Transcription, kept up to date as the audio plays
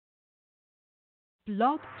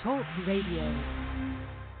Blog Talk Radio.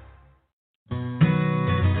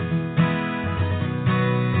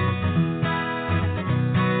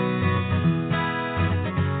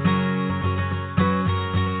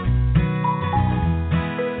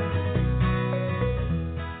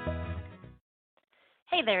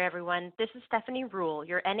 Hey there, everyone. This is Stephanie Rule,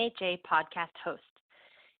 your NHA podcast host.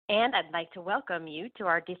 And I'd like to welcome you to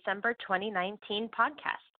our December 2019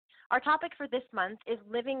 podcast. Our topic for this month is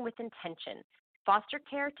Living with Intention, Foster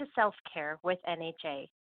Care to Self-Care with NHA.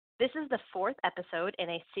 This is the fourth episode in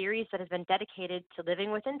a series that has been dedicated to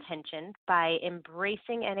living with intention by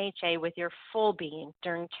embracing NHA with your full being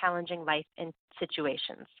during challenging life and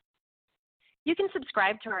situations. You can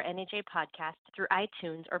subscribe to our NHA podcast through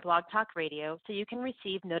iTunes or Blog Talk Radio so you can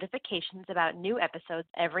receive notifications about new episodes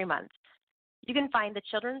every month. You can find the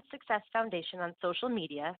Children's Success Foundation on social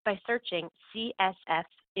media by searching CSF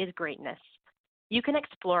is Greatness. You can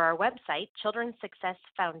explore our website,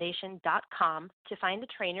 childrensuccessfoundation.com, to find a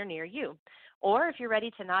trainer near you. Or if you're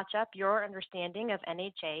ready to notch up your understanding of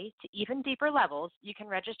NHA to even deeper levels, you can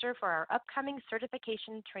register for our upcoming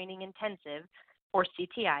Certification Training Intensive, or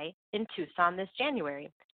CTI, in Tucson this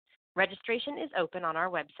January. Registration is open on our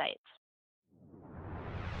website.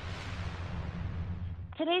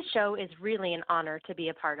 Today's show is really an honor to be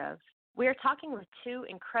a part of. We are talking with two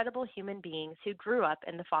incredible human beings who grew up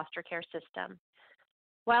in the foster care system.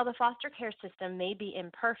 While the foster care system may be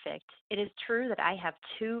imperfect, it is true that I have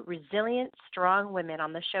two resilient, strong women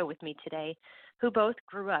on the show with me today who both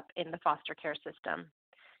grew up in the foster care system.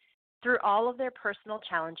 Through all of their personal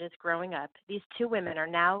challenges growing up, these two women are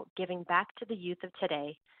now giving back to the youth of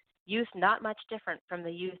today, youth not much different from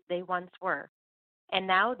the youth they once were. And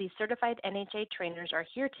now these certified NHA trainers are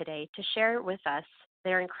here today to share with us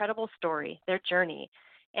their incredible story, their journey,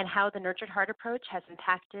 and how the Nurtured Heart approach has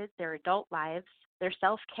impacted their adult lives, their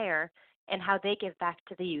self-care, and how they give back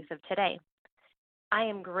to the youth of today. I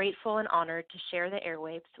am grateful and honored to share the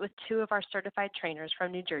airwaves with two of our certified trainers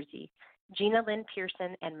from New Jersey, Gina Lynn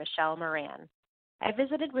Pearson and Michelle Moran. I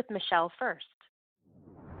visited with Michelle first.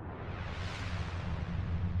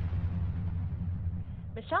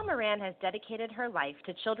 Michelle Moran has dedicated her life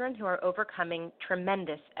to children who are overcoming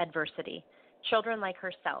tremendous adversity, children like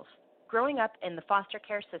herself. Growing up in the foster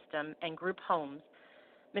care system and group homes,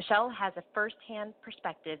 Michelle has a first-hand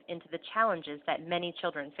perspective into the challenges that many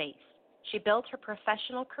children face. She built her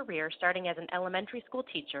professional career starting as an elementary school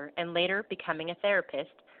teacher and later becoming a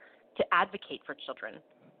therapist to advocate for children.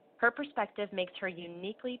 Her perspective makes her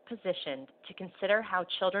uniquely positioned to consider how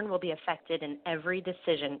children will be affected in every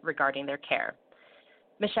decision regarding their care.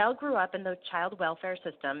 Michelle grew up in the child welfare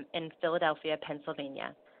system in Philadelphia,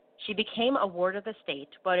 Pennsylvania. She became a ward of the state,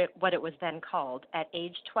 what it was then called, at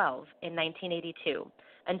age 12 in 1982,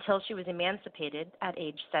 until she was emancipated at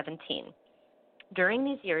age 17. During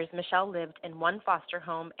these years, Michelle lived in one foster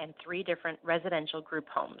home and 3 different residential group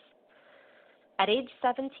homes. At age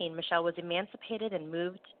 17, Michelle was emancipated and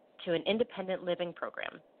moved to an independent living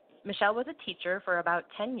program. Michelle was a teacher for about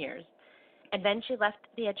 10 years, and then she left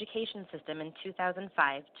the education system in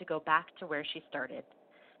 2005 to go back to where she started.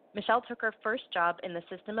 Michelle took her first job in the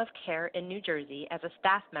system of care in New Jersey as a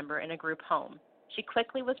staff member in a group home. She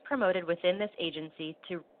quickly was promoted within this agency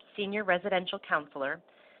to senior residential counselor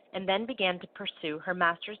and then began to pursue her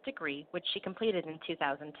master's degree, which she completed in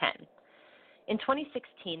 2010. In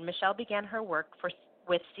 2016, Michelle began her work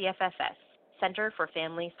with CFFS, Center for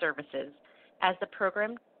Family Services, as the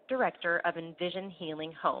program director of Envision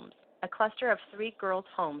Healing Homes, a cluster of 3 girls'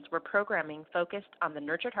 homes where programming focused on the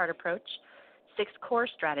Nurtured Heart approach, 6 core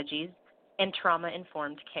strategies, and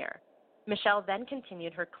trauma-informed care. Michelle then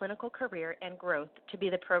continued her clinical career and growth to be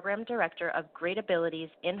the program director of Great Abilities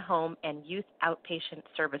in-home and youth outpatient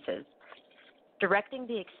services, directing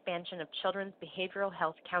the expansion of children's behavioral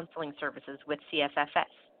health counseling services with CFFS.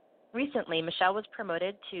 Recently, Michelle was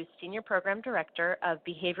promoted to Senior Program Director of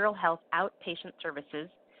Behavioral Health Outpatient Services,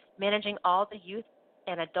 managing all the youth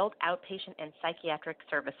and adult outpatient and psychiatric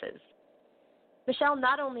services. Michelle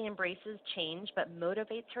not only embraces change, but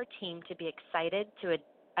motivates her team to be excited to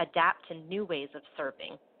adapt to new ways of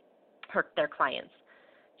serving their clients.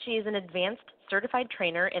 She is an advanced certified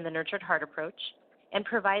trainer in the Nurtured Heart approach and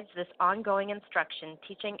provides this ongoing instruction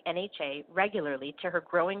teaching NHA regularly to her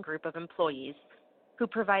growing group of employees who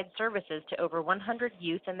provide services to over 100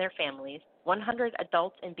 youth and their families, 100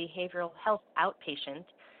 adults in behavioral health outpatient,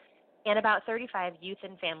 and about 35 youth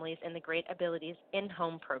and families in the Great Abilities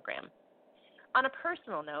in-home program. On a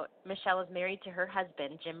personal note, Michelle is married to her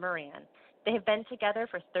husband, Jim Moran. They have been together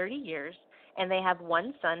for 30 years, and they have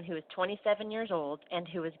one son who is 27 years old and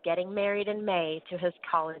who is getting married in May to his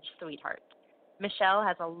college sweetheart. Michelle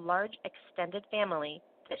has a large extended family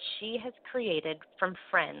that she has created from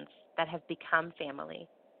friends that have become family,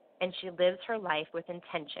 and she lives her life with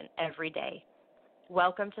intention every day.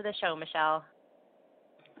 Welcome to the show, Michelle.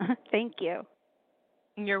 Thank you.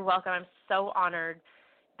 You're welcome. I'm so honored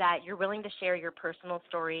that you're willing to share your personal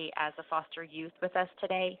story as a foster youth with us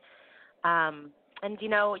today. And,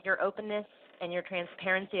 your openness and your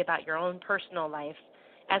transparency about your own personal life,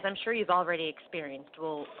 as I'm sure you've already experienced,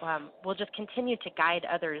 will just continue to guide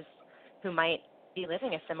others who might be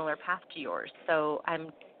living a similar path to yours. So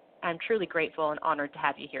I'm truly grateful and honored to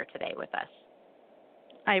have you here today with us.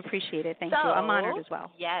 I appreciate it. Thank you. I'm honored as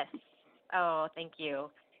well. Yes. Oh, thank you.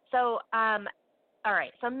 So, all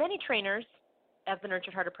right. So many trainers of the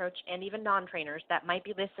Nurtured Heart approach and even non-trainers that might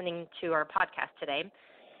be listening to our podcast today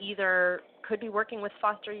either could be working with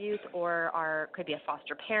foster youth or could be a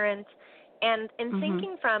foster parent. And in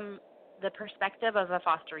thinking from the perspective of a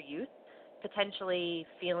foster youth, potentially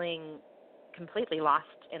feeling completely lost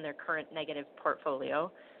in their current negative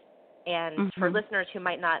portfolio. And for listeners who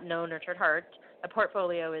might not know Nurtured Heart, a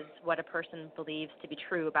portfolio is what a person believes to be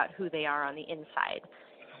true about who they are on the inside.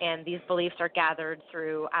 And these beliefs are gathered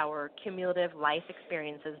through our cumulative life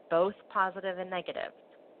experiences, both positive and negative.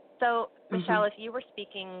 So, Michelle, if you were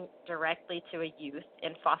speaking directly to a youth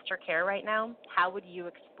in foster care right now, how would you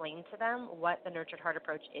explain to them what the Nurtured Heart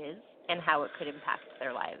approach is and how it could impact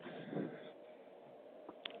their lives?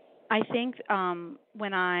 I think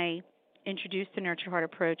when I introduced the Nurtured Heart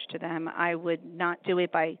approach to them, I would not do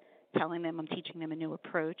it by telling them I'm teaching them a new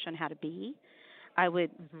approach on how to be. I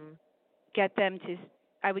would get them to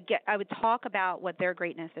I would talk about what their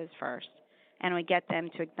greatness is first, and I would get them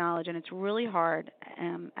to acknowledge. And it's really hard,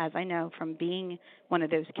 as I know from being one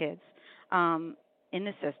of those kids in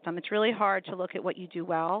the system. It's really hard to look at what you do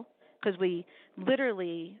well because we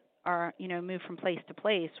literally are, move from place to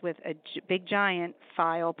place with a big giant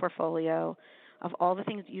file portfolio of all the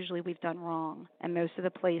things that usually we've done wrong. And most of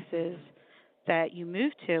the places that you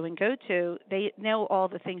move to and go to, they know all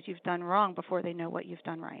the things you've done wrong before they know what you've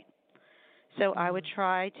done right. So I would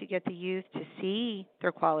try to get the youth to see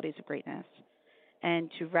their qualities of greatness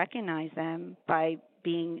and to recognize them by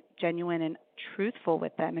being genuine and truthful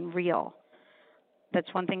with them and real.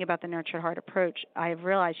 That's one thing about the Nurtured Heart approach. I've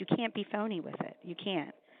realized you can't be phony with it. You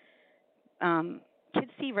can't.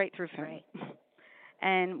 Kids see right through phony. Right.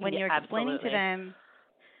 And when you're explaining to them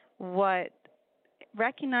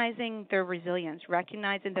recognizing their resilience,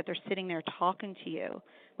 recognizing that they're sitting there talking to you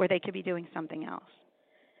where they could be doing something else,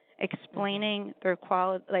 explaining their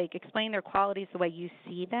explaining their qualities the way you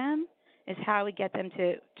see them is how we get them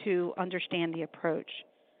to understand the approach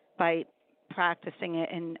by practicing it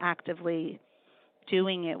and actively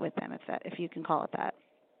doing it with them, if you can call it that.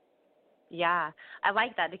 Yeah, I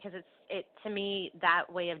like that because it to me that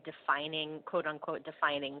way of defining, quote unquote,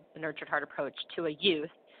 defining the Nurtured Heart approach to a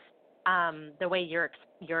youth, the way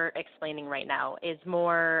you're explaining right now is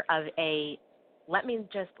more of a let me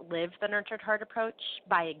just live the Nurtured Heart approach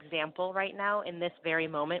by example right now in this very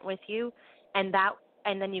moment with you, and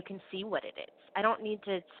then you can see what it is. I don't need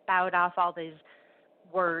to spout off all these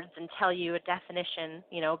words and tell you a definition,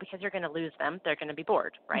 because you're going to lose them. They're going to be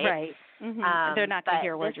bored, right? Right. They're not going to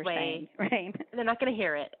hear what you're saying, right? They're not going to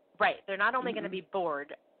hear it, right? They're not only going to be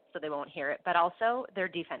bored, so they won't hear it, but also their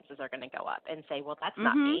defenses are going to go up and say, well, that's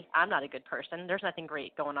not me. I'm not a good person. There's nothing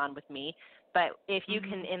great going on with me. But if you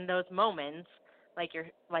can, in those moments, like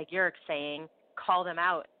you're saying, call them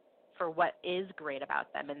out for what is great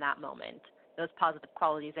about them in that moment, those positive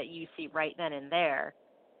qualities that you see right then and there,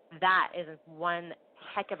 that is one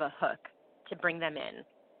heck of a hook to bring them in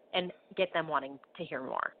and get them wanting to hear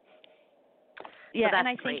more. Yeah, so and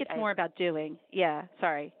I think it's more about doing. Yeah,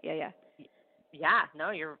 sorry. Yeah. Yeah,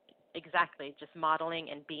 no, you're exactly. Just modeling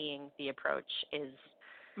and being the approach is,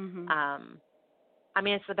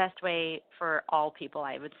 it's the best way for all people,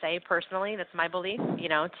 I would say, personally. That's my belief,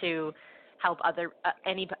 to help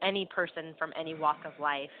any person from any walk of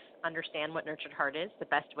life understand what Nurtured Heart is. The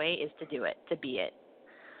best way is to do it, to be it.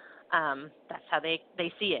 That's how they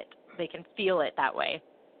see it. They can feel it that way.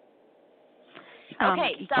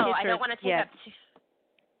 Okay, so I don't want to take up too...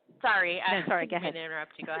 Sorry. Sorry, go ahead. I didn't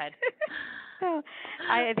interrupt you. Go ahead. No,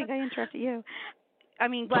 I think I interrupted you.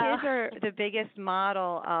 Kids are the biggest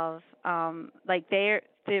model of, they're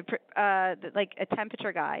like a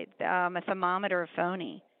temperature guide, a thermometer, a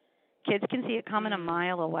phony. Kids can see it coming a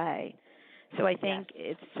mile away. So I think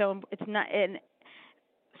it's not, and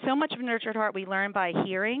so much of Nurtured Heart we learn by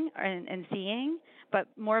hearing and seeing, but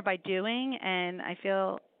more by doing. And I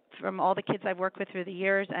feel from all the kids I've worked with through the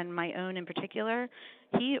years and my own in particular,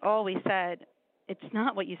 he always said, it's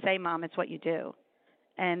not what you say, Mom, it's what you do.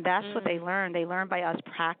 And that's what they learn. They learn by us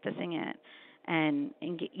practicing it and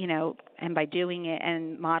and by doing it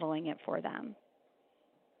and modeling it for them.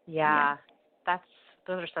 Yeah.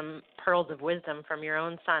 Those are some pearls of wisdom from your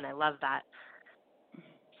own son. I love that.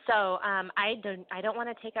 So I don't want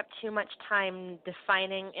to take up too much time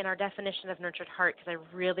defining in our definition of nurtured heart, because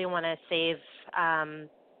I really want to save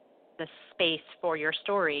the space for your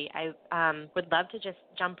story. I would love to just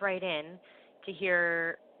jump right in to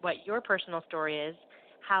hear what your personal story is,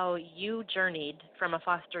 how you journeyed from a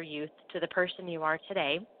foster youth to the person you are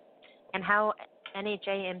today, and how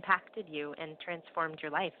NHA impacted you and transformed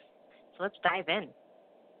your life. So let's dive in.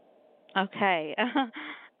 Okay.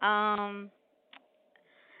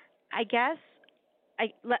 I guess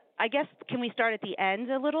can we start at the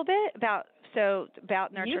end a little bit about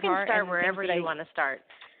nurtured heart? You can start wherever you want to start.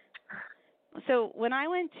 So when I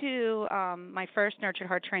went to my first nurtured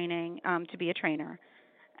heart training to be a trainer,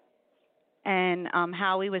 and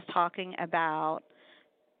Howie was talking about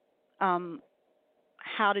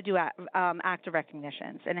how to do active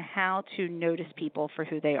recognitions and how to notice people for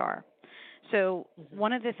who they are. So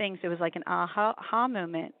one of the things that was like an aha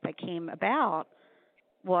moment that came about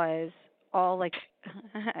was all like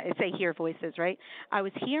I say hear voices, right? I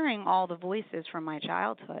was hearing all the voices from my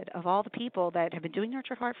childhood of all the people that have been doing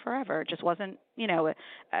Nurtured Heart forever. It just wasn't,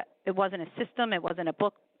 it wasn't a system. It wasn't a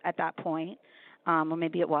book at that point. Or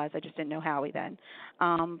maybe it was. I just didn't know Howie then.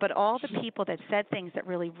 But all the people that said things that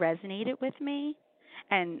really resonated with me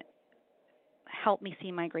and helped me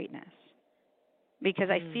see my greatness. Because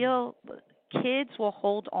I feel kids will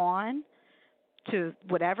hold on to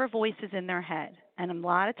whatever voice is in their head. And a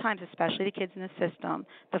lot of times, especially the kids in the system,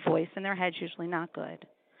 the voice in their head is usually not good.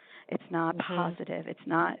 It's not positive. It's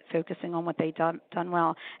not focusing on what they've done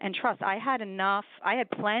well. And trust, I had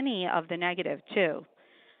plenty of the negative too.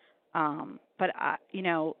 But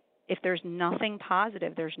if there's nothing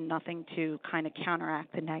positive, there's nothing to kind of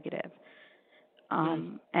counteract the negative.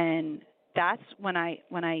 And that's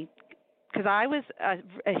because I was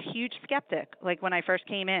a huge skeptic, like when I first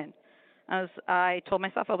came in. I told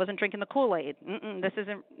myself I wasn't drinking the Kool-Aid. This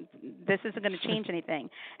isn't going to change anything.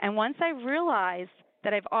 And once I realized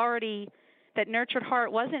that that Nurtured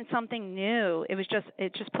Heart wasn't something new, it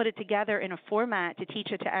just put it together in a format to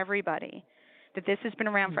teach it to everybody. That this has been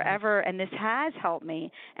around forever, and this has helped me.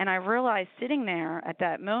 And I realized sitting there at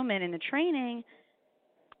that moment in the training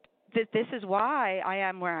that this is why I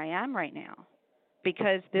am where I am right now,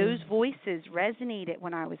 because those voices resonated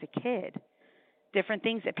when I was a kid. Different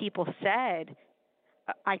things that people said,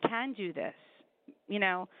 I can do this.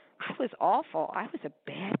 I was awful. I was a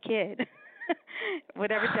bad kid,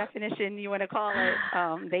 whatever definition you want to call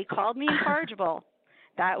it. They called me incorrigible.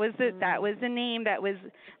 That was the name that was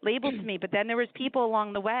labeled to me. But then there was people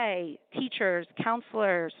along the way, teachers,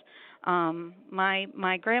 counselors.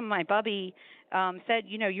 My grandma, my bubby, said,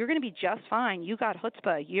 you're going to be just fine. You got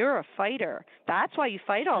chutzpah. You're a fighter. That's why you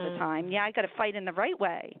fight all the time. Yeah, I got to fight in the right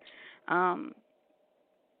way.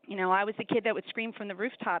 I was the kid that would scream from the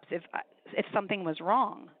rooftops if something was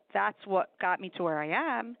wrong. That's what got me to where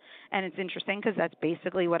I am, and it's interesting because that's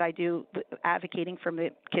basically what I do, advocating for the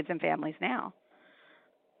kids and families now.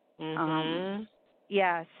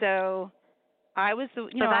 Yeah, so I was the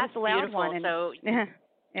I was the loud beautiful. one. And, so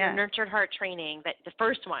your Nurtured Heart training, that the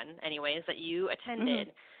first one, anyways, that you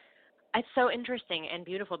attended, it's so interesting and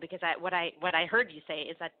beautiful because what I heard you say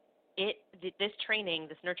is that this training,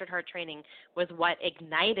 this Nurtured Heart training, was what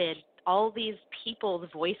ignited all these people's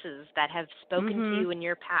voices that have spoken to you in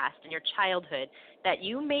your past, in your childhood, that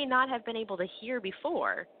you may not have been able to hear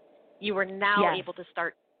before. You were now able to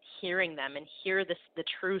start hearing them and hear the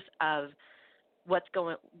truth of what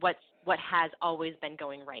has always been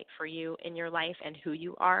going right for you in your life and who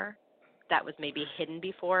you are. That was maybe hidden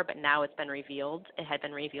before, but now it's been revealed. It had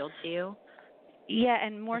been revealed to you. Yeah,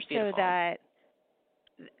 and more so that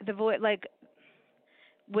the voice, like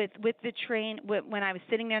with the when I was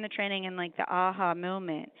sitting there in the training and like the aha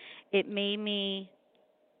moment, it made me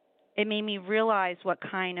realize what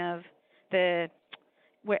kind of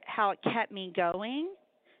how it kept me going.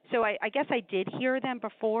 So I guess I did hear them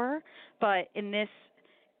before, but the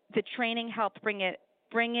training helped bring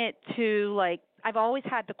it to, like, I've always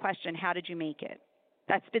had the question, how did you make it?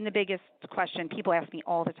 That's been the biggest question people ask me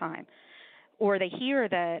all the time. Or they hear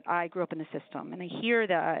that I grew up in the system, and they hear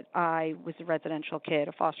that I was a residential kid,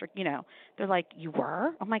 a foster, they're like, you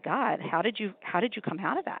were? Oh my God, how did you come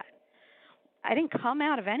out of that? I didn't come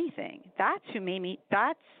out of anything. That's who made me,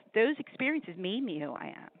 those experiences made me who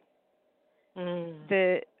I am.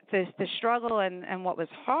 The struggle and what was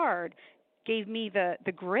hard gave me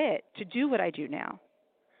the grit to do what I do now.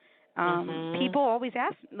 People always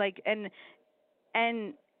ask, like, and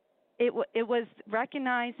And it was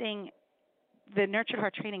recognizing the Nurtured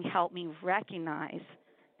Heart training helped me recognize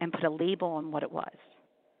and put a label on what it was.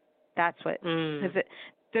 That's what, because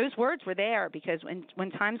those words were there because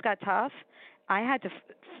when times got tough, I had to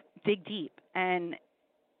dig deep. And,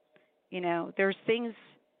 there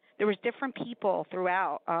was different people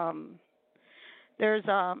throughout. There's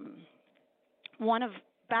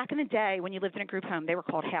back in the day when you lived in a group home, they were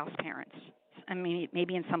called house parents. I mean,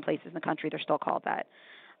 maybe in some places in the country they're still called that.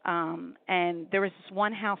 And there was this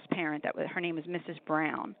one house parent her name was Mrs.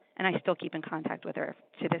 Brown, and I still keep in contact with her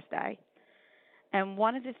to this day. And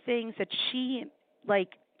one of the things that she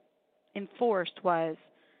enforced was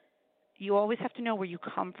you always have to know where you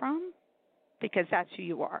come from because that's who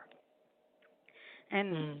you are.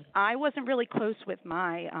 And I wasn't really close with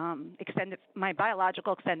my my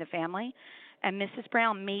biological extended family, and Mrs.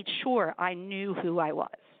 Brown made sure I knew who I was.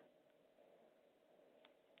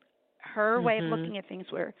 Her way of looking at things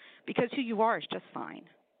were, because who you are is just fine.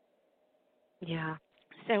 Yeah.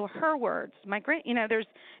 So her words, there's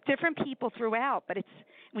different people throughout, but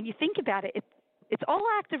when you think about it, it's all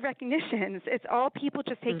active recognitions. It's all people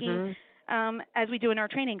just taking, as we do in our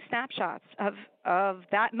training, snapshots of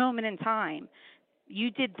that moment in time. You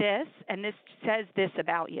did this, and this says this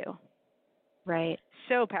about you. Right.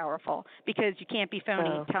 So powerful, because you can't be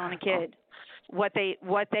phony telling a kid what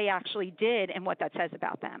they actually did and what that says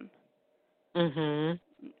about them. Mhm.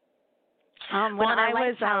 When I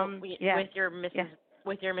was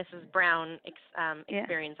with your Mrs. Brown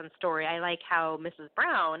experience and story, I like how Mrs.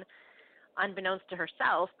 Brown, unbeknownst to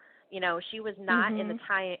herself, she was not in the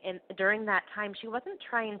time during that time. She wasn't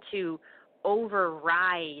trying to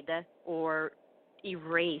override or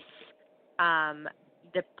erase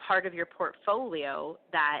the part of your portfolio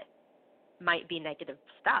that might be negative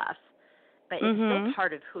stuff, but it's still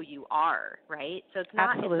part of who you are, right? So it's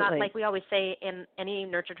not like we always say in any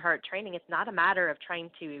Nurtured Heart training, it's not a matter of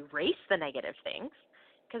trying to erase the negative things,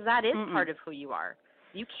 because that is part of who you are.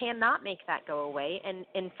 You cannot make that go away and,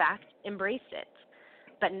 in fact, embrace it.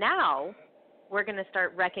 But now we're going to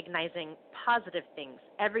start recognizing positive things,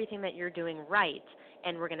 everything that you're doing right,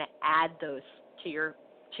 and we're going to add those to your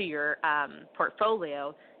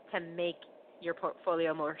portfolio to make your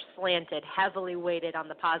portfolio more slanted, heavily weighted on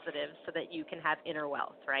the positives so that you can have inner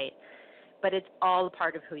wealth, right? But it's all a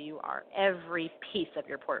part of who you are, every piece of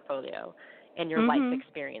your portfolio and your life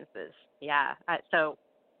experiences. Yeah. So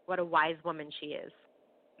what a wise woman she is.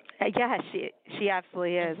 Yeah, she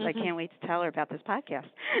absolutely is. I can't wait to tell her about this podcast.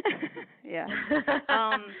 Yeah.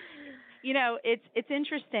 It's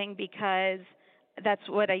interesting because that's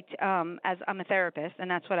what as I'm a therapist,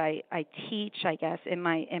 and that's what I teach, I guess, in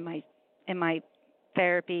my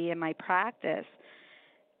therapy and my practice.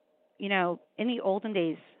 In the olden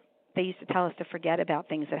days, they used to tell us to forget about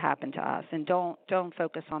things that happened to us and don't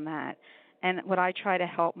focus on that. And what I try to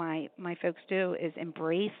help my folks do is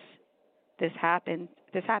embrace this happened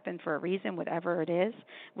for a reason, whatever it is.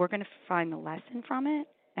 We're going to find the lesson from it,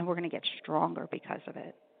 and we're going to get stronger because of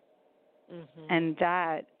it. And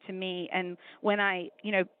that, to me, and when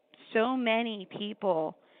so many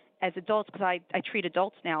people as adults, because I treat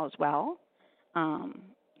adults now as well.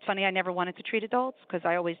 Funny, I never wanted to treat adults because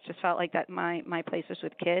I always just felt like that my place was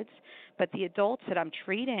with kids. But the adults that I'm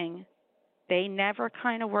treating, they never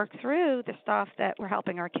kind of work through the stuff that we're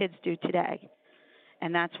helping our kids do today.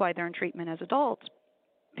 And that's why they're in treatment as adults,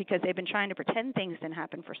 because they've been trying to pretend things didn't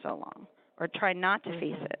happen for so long or try not to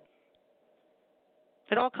face it.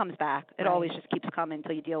 It all comes back. It always just keeps coming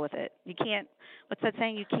until you deal with it. You can't, what's that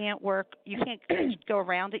saying? You can't go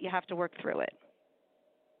around it. You have to work through it.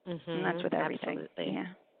 And that's with everything. Absolutely.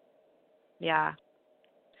 Yeah.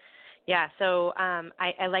 So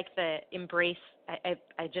I like the embrace.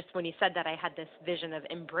 I just, when you said that, I had this vision of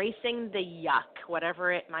embracing the yuck,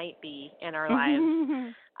 whatever it might be in our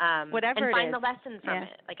lives, whatever and it find is. the lesson from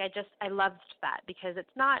it. Like I loved that, because it's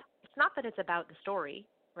not that it's about the story,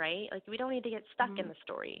 right? Like we don't need to get stuck in the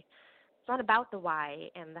story. It's not about the why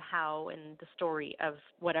and the how and the story of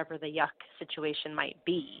whatever the yuck situation might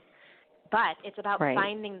be. But it's about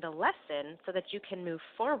finding the lesson so that you can move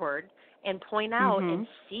forward and point out and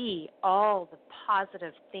see all the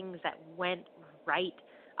positive things that went right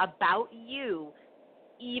about you,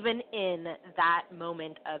 even in that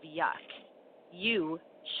moment of yuck. You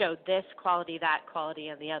showed this quality, that quality,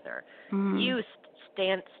 and the other. You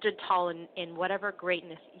stood tall in whatever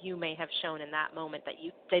greatness you may have shown in that moment that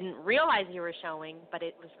you didn't realize you were showing, but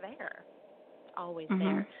it was there. It's always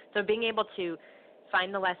there. So being able to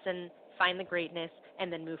find the lesson, find the greatness,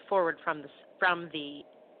 and then move forward from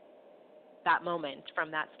that moment, from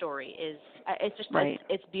that story it's just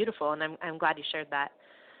it's beautiful, and I'm glad you shared that.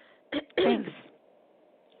 Thanks.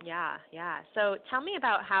 Yeah, yeah. So tell me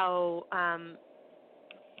about how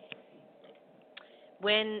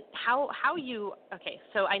how you, okay,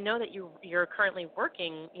 so I know that you're currently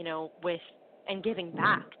working, with and giving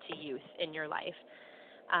back to youth in your life,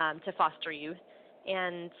 to foster youth,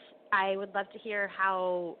 and I would love to hear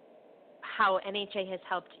how NHA has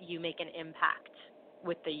helped you make an impact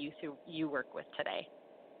with the youth who you work with today.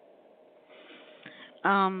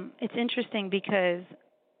 It's interesting because,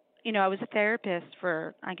 I was a therapist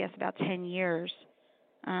for, I guess, about 10 years.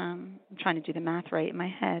 I'm trying to do the math right in my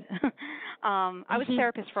head. I was a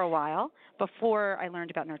therapist for a while before I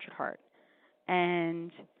learned about Nurtured Heart.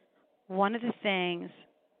 And one of the things,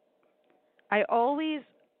 I always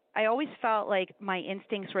felt like my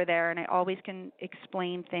instincts were there, and I always can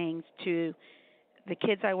explain things to the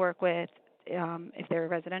kids I work with, if they're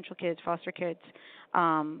residential kids, foster kids,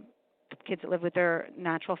 kids that live with their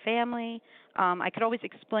natural family. I could always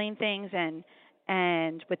explain things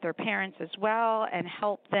and with their parents as well, and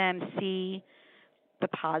help them see the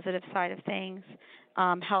positive side of things,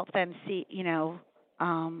 help them see,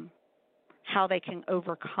 how they can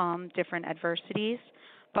overcome different adversities.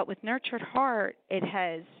 But with Nurtured Heart,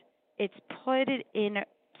 it's put it in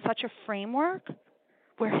such a framework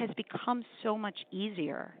where it has become so much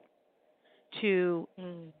easier to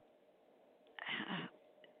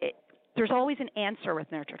there's always an answer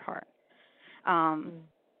with Nurtured Heart.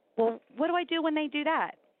 Well, what do I do when they do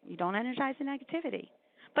that? You don't energize the negativity.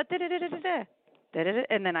 But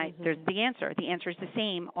and then there's the answer. The answer is the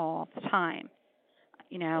same all the time.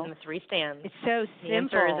 In the three stands. It's so simple. The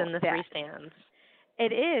answer is in the three stands.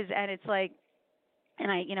 It is, and it's like,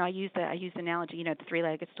 and I use the analogy, the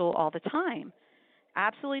three-legged stool all the time.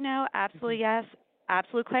 Absolutely no, absolutely yes,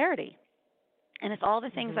 absolute clarity. And it's all the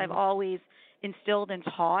things I've always instilled and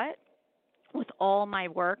taught with all my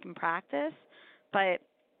work and practice, but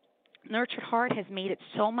Nurtured Heart has made it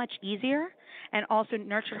so much easier, and also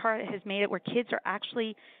Nurtured Heart has made it where kids are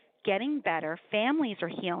actually getting better, families are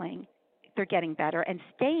healing, they're getting better and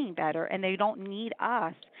staying better, and they don't need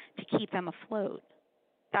us to keep them afloat.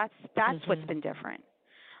 That's what's been different.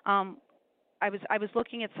 I was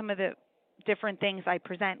looking at some of the different things I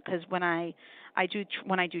present, because when I do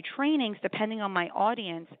trainings, depending on my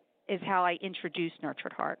audience, is how I introduce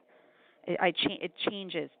Nurtured Heart. It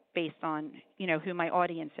changes based on who my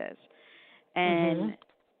audience is, and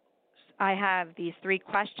I have these 3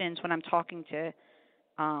 questions when I'm talking to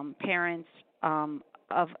parents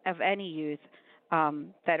of any youth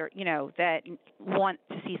that are that want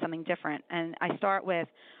to see something different. And I start with,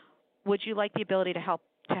 would you like the ability to help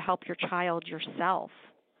your child yourself?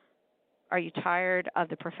 Are you tired of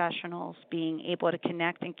the professionals being able to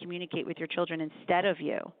connect and communicate with your children instead of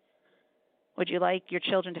you? Would you like your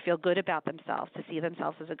children to feel good about themselves, to see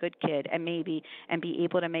themselves as a good kid, and be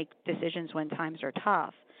able to make decisions when times are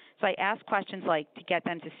tough? So I ask questions like to get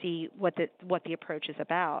them to see what the approach is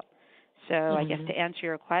about. So I guess to answer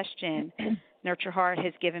your question, Nurture Heart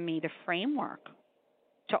has given me the framework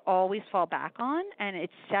to always fall back on, and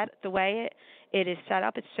it's set the way it is set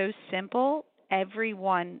up. It's so simple.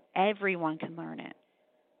 Everyone can learn it.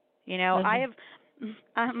 I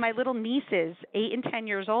have my little nieces, 8 and 10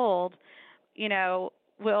 years old.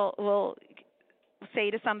 Will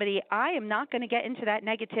say to somebody, I am not going to get into that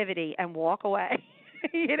negativity, and walk away.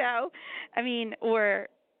 Or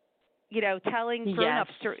telling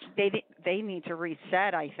grown-ups they need to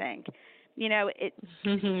reset, I think.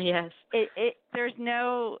 Yes. It's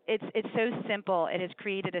so simple. It has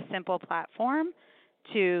created a simple platform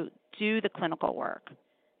to do the clinical work.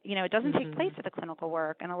 It doesn't take place at the clinical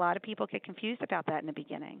work, and a lot of people get confused about that in the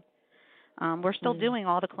beginning. We're still doing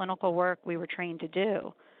all the clinical work we were trained to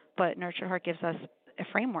do, but Nurture Heart gives us a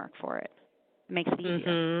framework for it. It makes it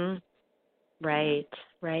easier. Right.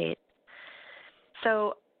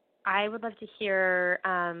 So I would love to hear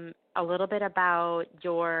a little bit about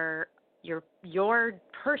your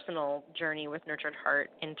personal journey with Nurtured Heart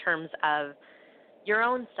in terms of your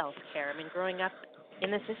own self-care. Growing up in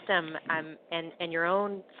the system, and your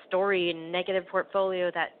own story and negative portfolio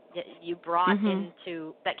that you brought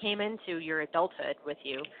that came into your adulthood with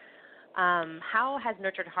you. How has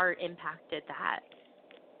Nurtured Heart impacted that?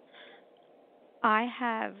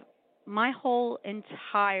 My whole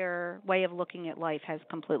entire way of looking at life has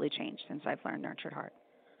completely changed since I've learned Nurtured Heart.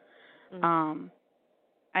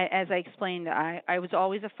 As I explained, I was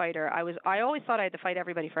always a fighter. I always thought I had to fight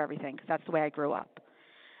everybody for everything, because that's the way I grew up.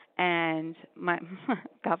 And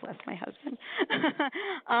God bless my husband.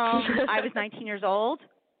 I was 19 years old.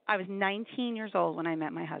 I was 19 years old when I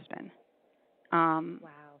met my husband. Wow.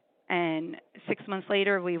 And 6 months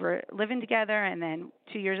later, we were living together, and then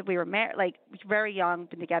 2 years we were married, like very young,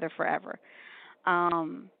 been together forever.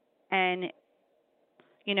 And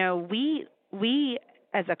you know, we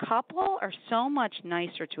as a couple are so much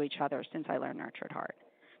nicer to each other since I learned Nurtured Heart,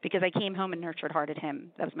 because I came home and nurtured hearted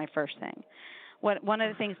him. That was my first thing. One of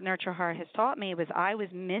the things Nurtured Heart has taught me was I was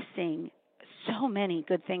missing so many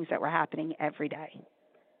good things that were happening every day,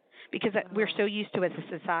 because we're so used to, as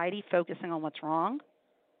a society, focusing on what's wrong.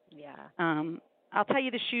 Yeah. I'll tell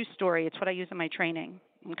you the shoe story. It's what I use in my training.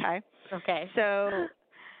 Okay. Okay. So,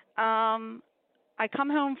 I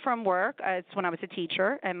come home from work. It's when I was a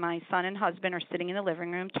teacher, and my son and husband are sitting in the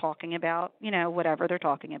living room talking about, you know, whatever they're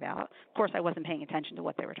talking about. Of course, I wasn't paying attention to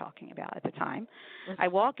what they were talking about at the time. I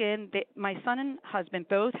walk in. My son and husband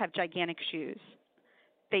both have gigantic shoes.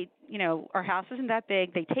 They, you know, our house isn't that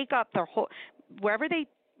big. They take up their whole wherever they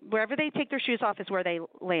take their shoes off is where they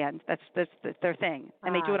land. That's their thing,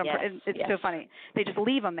 and they do it on. It's so funny. They just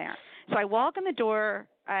leave them there. So I walk in the door.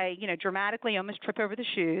 I, you know, dramatically almost trip over the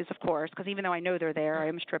shoes, of course, because even though I know they're there, I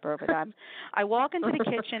almost trip over them. I walk into the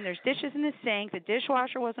kitchen. There's dishes in the sink. The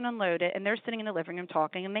dishwasher wasn't unloaded, and they're sitting in the living room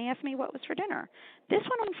talking. And they asked me what was for dinner. This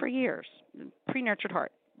went on for years. Pre-Nurtured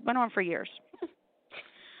Heart went on for years.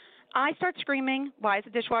 I start screaming, why is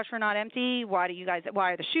the dishwasher not empty? Why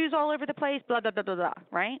are the shoes all over the place? Blah, blah, blah, blah, blah,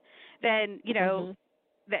 right? Then, you know,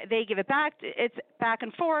 they give it back. It's back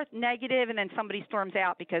and forth, negative, and then somebody storms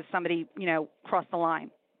out because somebody, you know, crossed the line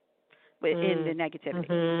in the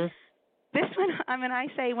negativity. This one, I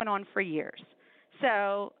say went on for years.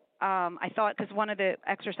 So I thought, because one of the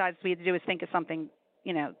exercises we had to do was think of something,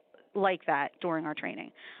 you know, like that during our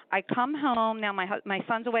training. I come home. Now my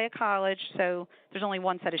son's away at college, so there's only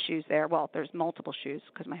one set of shoes there. Well, there's multiple shoes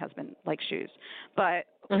because my husband likes shoes, but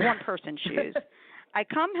one person's shoes. I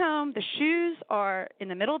come home. The shoes are in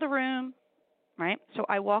the middle of the room, right? So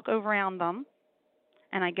I walk around them,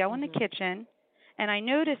 and I go in the kitchen, and I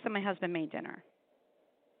notice that my husband made dinner.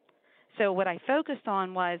 So what I focused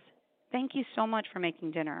on was, thank you so much for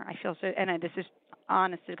making dinner. I feel so, and this is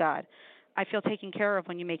honest to God, I feel taken care of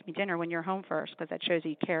when you make me dinner when you're home first, because that shows that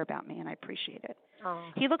you care about me, and I appreciate it. Oh.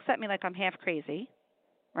 He looks at me like I'm half crazy,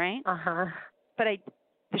 right? But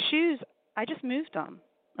the shoes, I just moved them.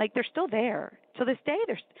 Like, they're still there. To this day,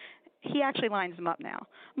 he actually lines them up now.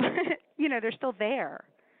 But, you know, they're still there.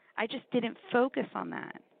 I just didn't focus on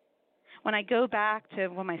that. When I go back to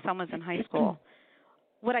when my son was in high school,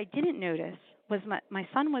 what I didn't notice was my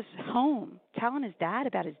son was home telling his dad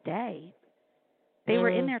about his day. They were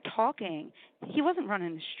in there talking. He wasn't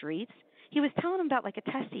running the streets. He was telling him about, like, a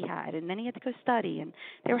test he had, and then he had to go study, and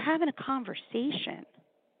they were having a conversation.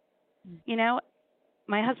 You know,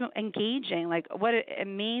 my husband engaging, like, what an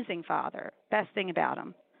amazing father. Best thing about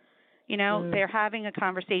him. You know, they're having a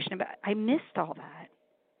conversation about, I missed all that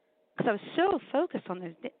because I was so focused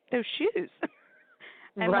on those shoes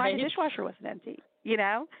and why the dishwasher wasn't empty, you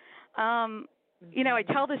know. You know, I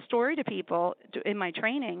tell this story to people in my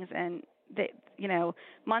trainings, and they, you know,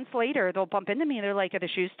 months later they'll bump into me and they're like, are the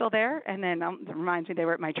shoes still there? And then it reminds me they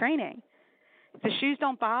were at my training. The shoes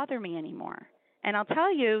don't bother me anymore. And I'll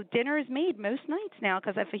tell you, dinner is made most nights now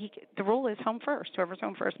because the rule is home first. Whoever's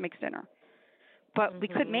home first makes dinner. But we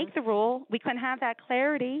couldn't make the rule. We couldn't have that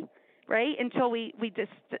clarity, right, until we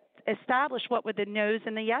just established what were the no's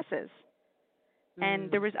and the yeses.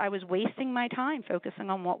 And I was wasting my time focusing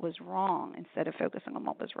on what was wrong instead of focusing on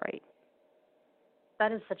what was right.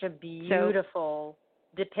 That is such a beautiful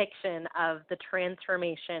depiction of the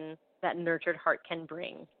transformation that Nurtured Heart can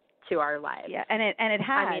bring to our lives. Yeah, and it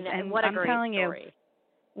has. I mean, and what a I'm great telling story.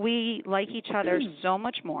 You, we like each other so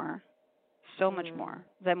much more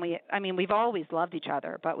than we've always loved each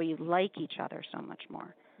other, but we like each other so much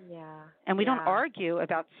more. Yeah. And we don't argue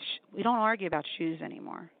about shoes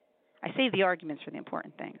anymore. I save the arguments for the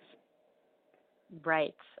important things.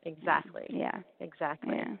 Right. Exactly. Yeah.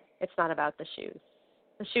 Exactly. Yeah. It's not about the shoes.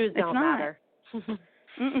 The shoes don't matter.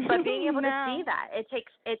 But being able to see that, it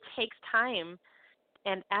takes time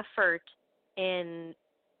and effort in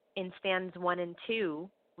stands 1 and 2,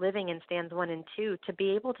 living in stands 1 and 2, to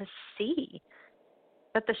be able to see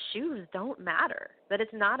that the shoes don't matter, that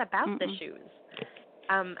it's not about the shoes.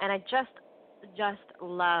 And I just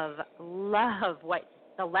love what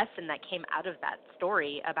the lesson that came out of that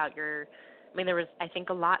story about there was, I think,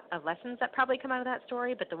 a lot of lessons that probably come out of that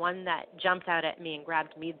story, but the one that jumped out at me and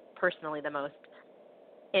grabbed me personally the most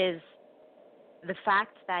is the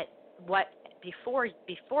fact that what before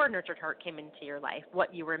Nurtured Heart came into your life,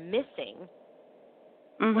 what you were missing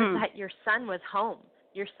was that your son was home.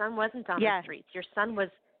 Your son wasn't on the streets. Your son was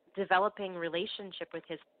developing relationship with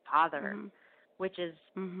his father, which is,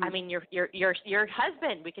 I mean, your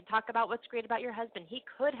husband. We could talk about what's great about your husband. He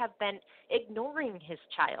could have been ignoring his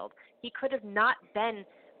child. He could have not been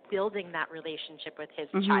building that relationship with his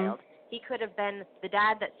Mhm. child. He could have been the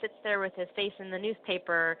dad that sits there with his face in the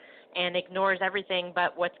newspaper and ignores everything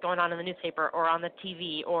but what's going on in the newspaper or on the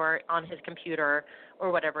TV or on his computer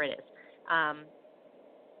or whatever it is.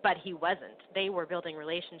 But he wasn't. They were building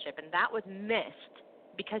relationship, and that was missed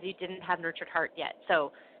because he didn't have nurtured heart yet.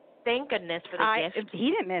 So thank goodness for the gift. He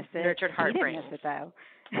didn't miss it. Nurtured heart He didn't brings. miss it, though.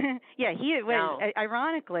 Yeah, he was. No.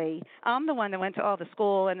 Ironically, I'm the one that went to all the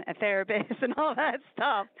school and a therapist and all that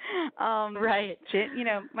stuff. Right.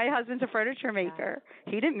 My husband's a furniture maker.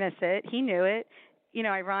 Yeah. He didn't miss it. He knew it.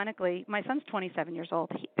 Ironically, my son's 27 years old.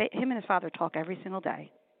 Him and his father talk every single day.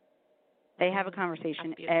 They have a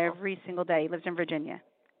conversation every single day. He lives in Virginia.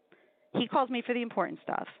 He calls me for the important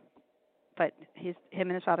stuff, but him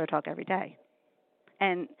and his father talk every day.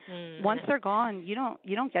 And once they're gone, you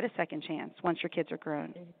don't get a second chance once your kids are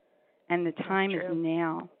grown. And the time is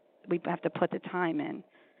now. We have to put the time in.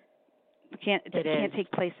 It can't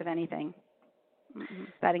take place of anything. Mm-hmm.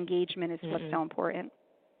 That engagement is what's so important.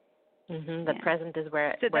 Mm-hmm. The present is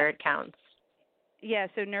where it counts. Yeah,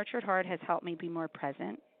 so Nurtured Heart has helped me be more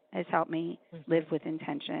present, has helped me live with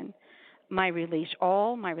intention.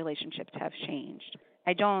 All my relationships have changed.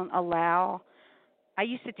 I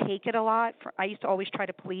used to take it a lot. I used to always try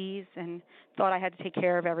to please and thought I had to take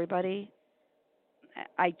care of everybody.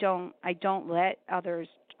 I don't let others.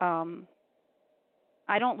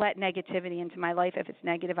 I don't let negativity into my life. If it's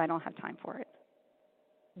negative, I don't have time for it.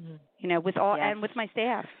 Mm-hmm. And with my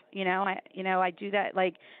staff, I do that.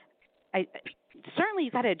 Like, certainly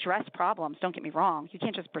you got to address problems. Don't get me wrong. You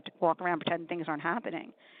can't just walk around pretending things aren't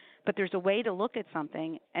happening. But there's a way to look at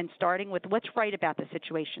something and starting with what's right about the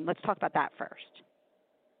situation. Let's talk about that first.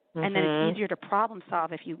 Mm-hmm. And then it's easier to problem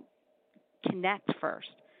solve if you connect first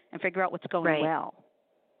and figure out what's going well.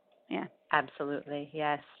 Yeah. Absolutely.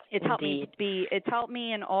 Yes. It's helped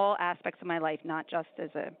me in all aspects of my life, not just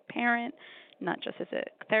as a parent, not just as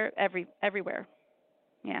everywhere.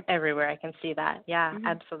 Yeah. Everywhere. I can see that. Yeah,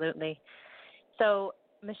 absolutely. So,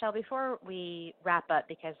 Michelle, before we wrap up,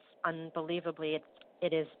 because unbelievably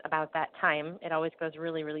it is about that time. It always goes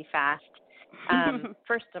really, really fast.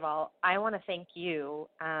 First of all, I want to thank you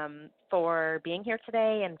for being here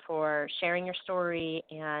today and for sharing your story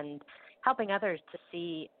and helping others to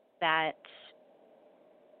see that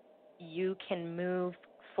you can move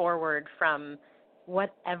forward from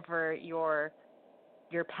whatever your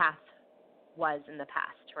path was in the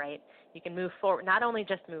past, right? You can move forward, not only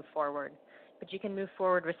just move forward, but you can move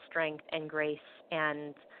forward with strength and grace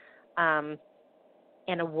and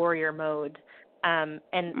a warrior mode. And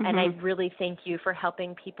I really thank you for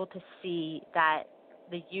helping people to see that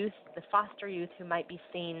the foster youth who might be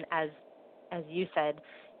seen as you said,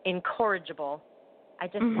 incorrigible.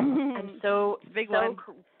 I'm so big one.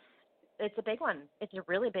 It's a big one. It's a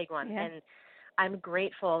really big one. Yeah. And I'm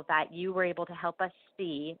grateful that you were able to help us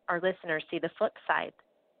our listeners see the flip side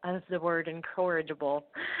of the word incorrigible,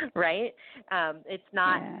 right? It's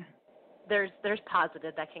not, there's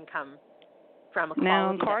positive that can come from a quality.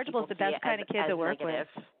 No, incorrigible is the best kind of kid to work negative.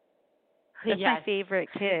 with. That's my favorite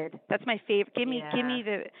kid. That's my favorite. Give me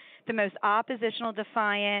the most oppositional,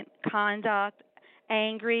 defiant, conduct,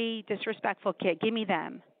 angry, disrespectful kid. Give me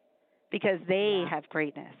them because they have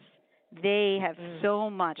greatness. They have so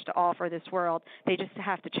much to offer this world. They just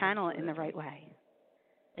have to channel it in the right way.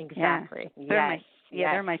 Exactly. Yeah.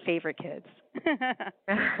 They're my favorite kids.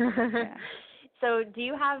 So do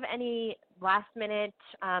you have any last-minute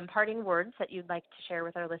parting words that you'd like to share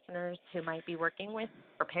with our listeners who might be working with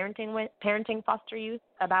or parenting foster youth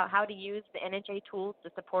about how to use the NHA tools to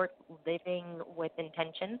support living with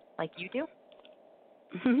intention like you do?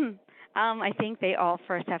 I think they all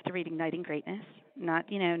first have to read Igniting Greatness, not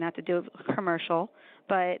to do a commercial,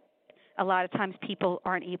 but a lot of times people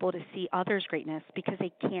aren't able to see others' greatness because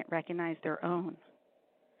they can't recognize their own.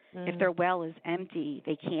 If their well is empty,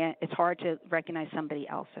 they can't. It's hard to recognize somebody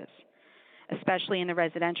else's, especially in the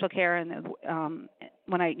residential care. And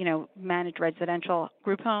when I, manage residential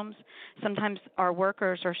group homes, sometimes our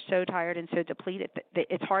workers are so tired and so depleted that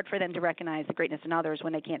it's hard for them to recognize the greatness in others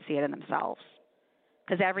when they can't see it in themselves.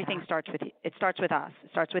 Because everything starts with us.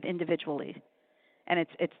 It starts with individually, and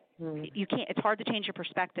you can't. It's hard to change your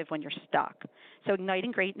perspective when you're stuck. So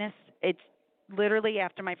Igniting Greatness, it's literally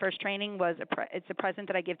after my first training it's a present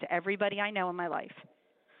that I give to everybody I know in my life.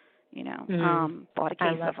 Bought a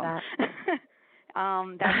case of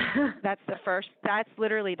them. That's the first. That's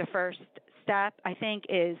literally the first step. I think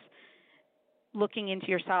is looking into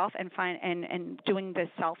yourself and doing the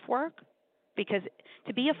self work, because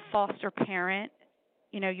to be a foster parent,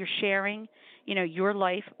 you're sharing, your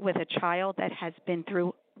life with a child that has been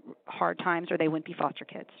through hard times, or they wouldn't be foster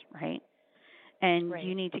kids, right? And Right.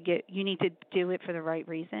 you need to do it for the right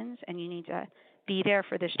reasons, and you need to be there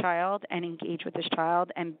for this child and engage with this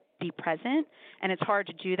child and be present. And it's hard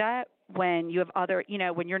to do that when you have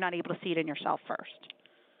when you're not able to see it in yourself first.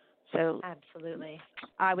 So Absolutely.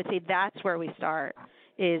 I would say that's where we start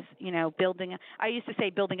is, building. I used to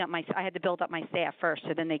say I had to build up my staff first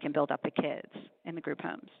so then they can build up the kids in the group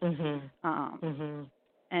homes.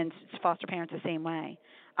 And foster parents the same way.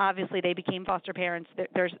 Obviously, they became foster parents.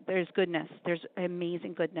 There's goodness. There's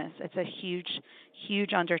amazing goodness. It's a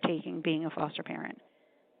huge undertaking being a foster parent.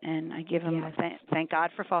 And I give them thank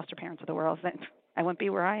God for foster parents of the world. I wouldn't be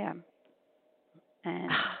where I am.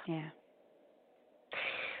 And yeah.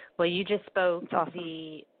 Well, you just spoke awesome.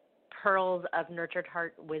 the pearls of nurtured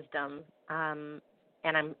heart wisdom,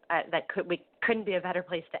 and we couldn't be a better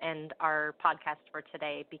place to end our podcast for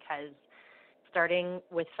today, because starting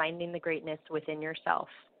with finding the greatness within yourself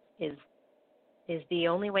is the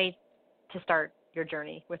only way to start your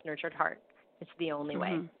journey with nurtured heart. It's the only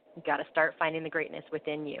way. You've got to start finding the greatness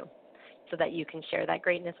within you so that you can share that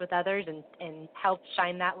greatness with others and help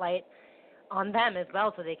shine that light on them as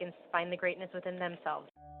well so they can find the greatness within themselves.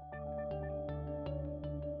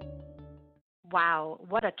 Wow,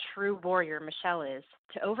 what a true warrior Michelle is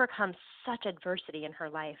to overcome such adversity in her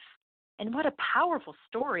life. And what a powerful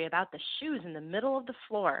story about the shoes in the middle of the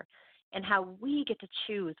floor and how we get to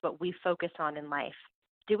choose what we focus on in life.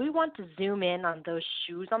 Do we want to zoom in on those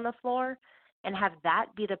shoes on the floor and have that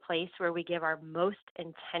be the place where we give our most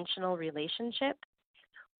intentional relationship?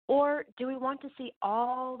 Or do we want to see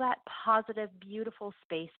all that positive, beautiful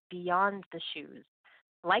space beyond the shoes,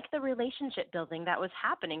 like the relationship building that was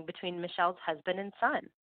happening between Michelle's husband and son?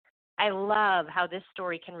 I love how this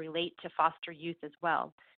story can relate to foster youth as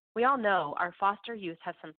well. We all know our foster youth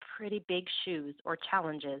have some pretty big shoes or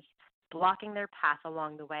challenges blocking their path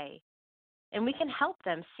along the way. And we can help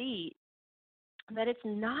them see that it's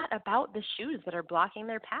not about the shoes that are blocking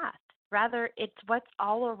their path. Rather, it's what's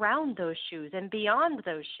all around those shoes and beyond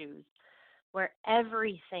those shoes, where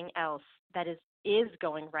everything else that is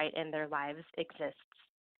going right in their lives exists.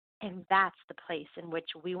 And that's the place in which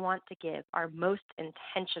we want to give our most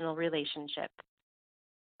intentional relationship.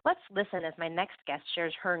 Let's listen as my next guest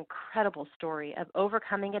shares her incredible story of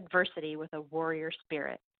overcoming adversity with a warrior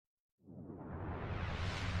spirit.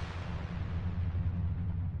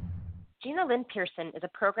 Gina Lynn Pearson is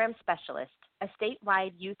a program specialist, a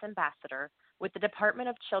statewide youth ambassador with the Department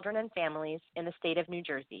of Children and Families in the state of New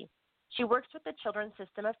Jersey. She works with the children's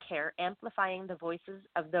system of care, amplifying the voices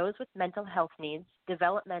of those with mental health needs,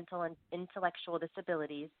 developmental and intellectual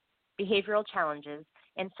disabilities, behavioral challenges,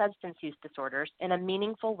 and substance use disorders in a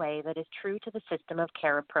meaningful way that is true to the system of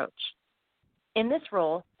care approach. In this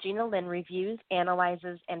role, Gina Lynn reviews,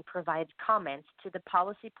 analyzes, and provides comments to the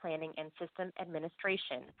policy planning and system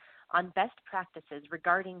administration on best practices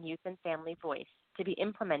regarding youth and family voice to be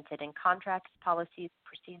implemented in contracts, policies,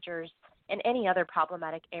 procedures, and any other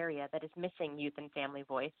problematic area that is missing youth and family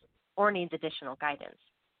voice or needs additional guidance.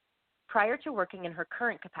 Prior to working in her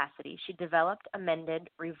current capacity, she developed, amended,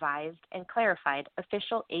 revised, and clarified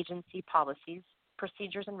official agency policies,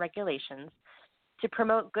 procedures, and regulations to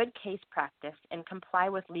promote good case practice and comply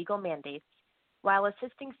with legal mandates, while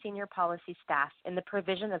assisting senior policy staff in the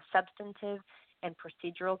provision of substantive and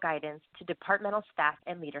procedural guidance to departmental staff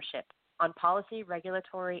and leadership on policy,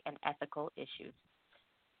 regulatory, and ethical issues.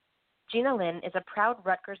 Gina Lynn is a proud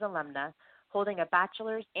Rutgers alumna holding a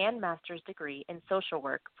bachelor's and master's degree in social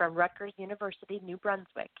work from Rutgers University, New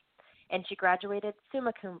Brunswick, and she graduated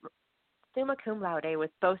summa cum laude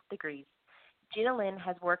with both degrees. Gina Lynn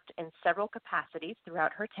has worked in several capacities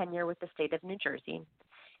throughout her tenure with the state of New Jersey,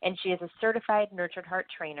 and she is a certified Nurtured Heart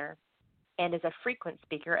trainer and is a frequent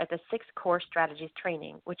speaker at the 6 Core Strategies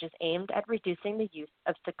training, which is aimed at reducing the use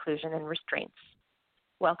of seclusion and restraints.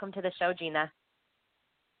 Welcome to the show, Gina.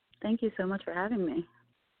 Thank you so much for having me.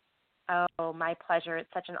 Oh, my pleasure. It's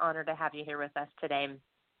such an honor to have you here with us today.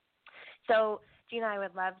 So, Gina, I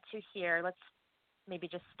would love to hear, let's maybe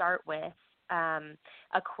just start with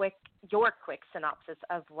your quick synopsis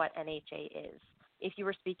of what NHA is. If you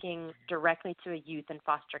were speaking directly to a youth in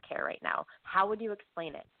foster care right now, how would you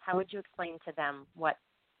explain it? How would you explain to them what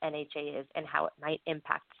NHA is and how it might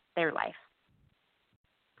impact their life?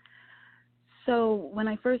 So when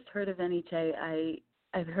I first heard of NHA,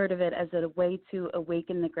 I've heard of it as a way to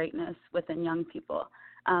awaken the greatness within young people.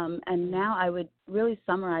 And now I would really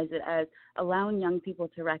summarize it as allowing young people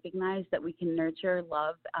to recognize that we can nurture,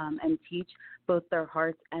 love, and teach both their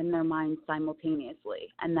hearts and their minds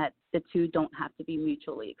simultaneously, and that the two don't have to be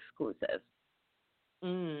mutually exclusive.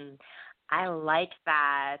 I like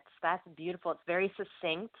that. That's beautiful. It's very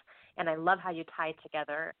succinct, and I love how you tie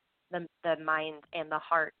together the mind and the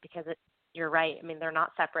heart, because you're right. I mean, they're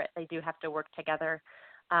not separate. They do have to work together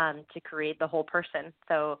to create the whole person.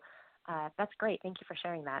 So that's great. Thank you for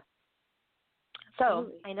sharing that. So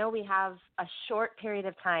Absolutely. I know we have a short period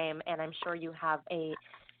of time, and I'm sure you have a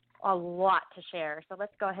lot to share. So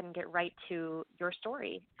let's go ahead and get right to your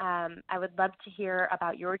story. I would love to hear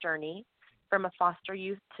about your journey from a foster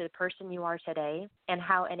youth to the person you are today, and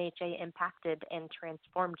how NHA impacted and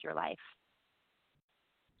transformed your life.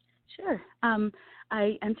 Sure.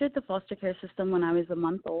 I entered the foster care system when I was a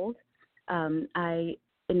month old. I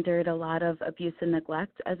endured a lot of abuse and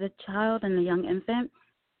neglect as a child and a young infant.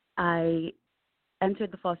 I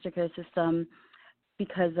entered the foster care system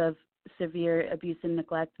because of severe abuse and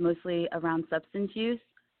neglect, mostly around substance use.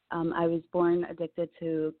 I was born addicted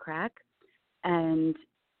to crack, and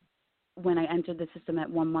when I entered the system at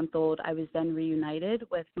 1 month old, I was then reunited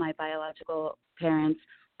with my biological parents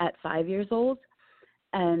at 5 years old.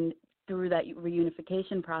 And through that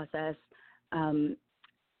reunification process,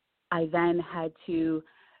 I then had to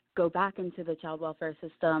go back into the child welfare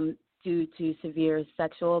system due to severe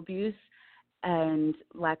sexual abuse and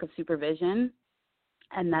lack of supervision,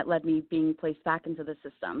 and that led me being placed back into the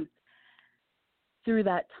system. Through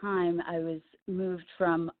that time, I was moved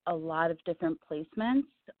from a lot of different placements,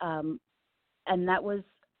 and that was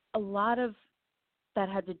a lot of that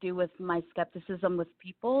had to do with my skepticism with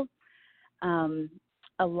people.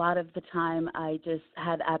 A lot of the time, I just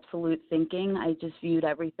had absolute thinking. I just viewed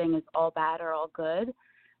everything as all bad or all good.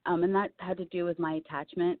 And that had to do with my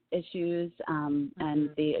attachment issues and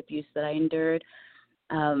the abuse that I endured.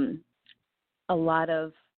 A lot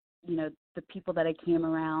of, the people that I came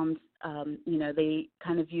around, they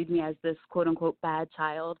kind of viewed me as this quote-unquote bad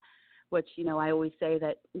child, which, I always say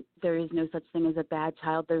that there is no such thing as a bad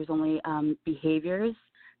child. There's only behaviors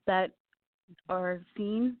that are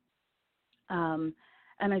seen.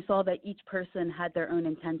 And I saw that each person had their own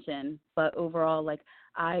intention, but overall,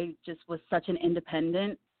 I just was such an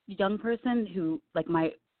independent young person who,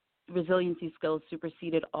 my resiliency skills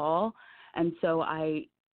superseded all. And so I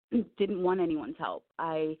didn't want anyone's help.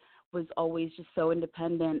 I was always just so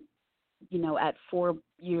independent. At 4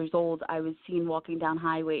 years old, I was seen walking down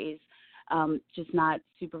highways, just not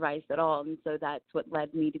supervised at all. And so that's what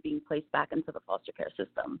led me to being placed back into the foster care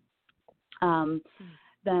system.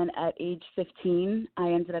 Then at age 15,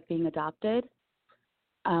 I ended up being adopted.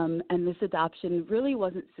 And this adoption really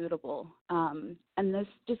wasn't suitable. And this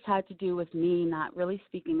just had to do with me not really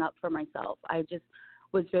speaking up for myself. I just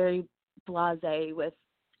was very blasé with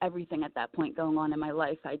everything at that point going on in my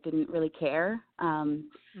life. I didn't really care.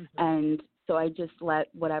 And so I just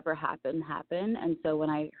let whatever happen. And so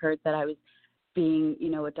when I heard that I was being,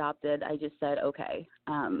 adopted, I just said, okay.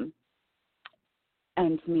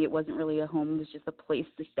 And to me, it wasn't really a home. It was just a place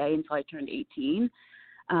to stay until I turned 18.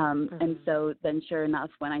 And so then sure enough,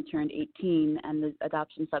 when I turned 18 and the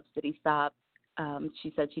adoption subsidy stopped,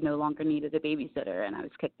 she said she no longer needed a babysitter, and I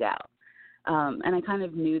was kicked out. And I kind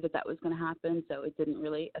of knew that was going to happen, so it didn't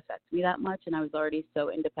really affect me that much. And I was already so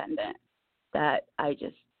independent that I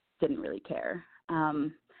just didn't really care.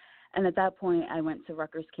 And at that point, I went to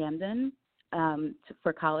Rutgers Camden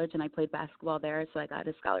for college, and I played basketball there. So I got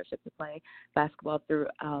a scholarship to play basketball through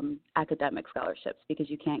academic scholarships, because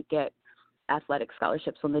you can't get athletic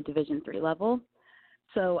scholarships on the Division III level.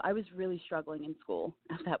 So I was really struggling in school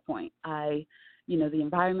at that point. The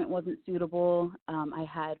environment wasn't suitable. I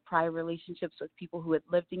had prior relationships with people who had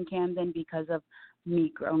lived in Camden because of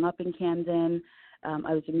me growing up in Camden.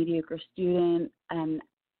 I was a mediocre student, and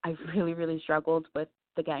I really, really struggled with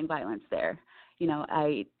the gang violence there.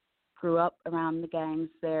 I grew up around the gangs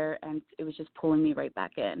there, and it was just pulling me right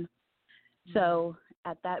back in. So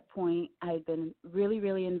at that point, I had been really,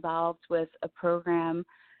 really involved with a program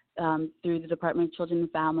through the Department of Children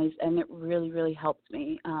and Families, and it really, really helped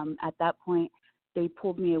me. At that point, they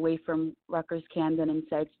pulled me away from Rutgers Camden and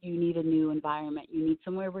said, you need a new environment. You need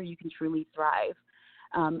somewhere where you can truly thrive.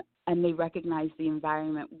 And they recognized the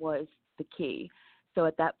environment was the key. So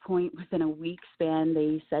at that point, within a week span,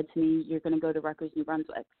 they said to me, you're going to go to Rutgers, New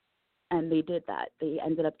Brunswick. And they did that. They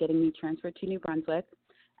ended up getting me transferred to New Brunswick.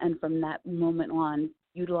 And from that moment on,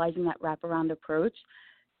 utilizing that wraparound approach,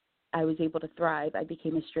 I was able to thrive. I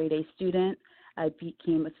became a straight A student. I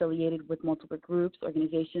became affiliated with multiple groups,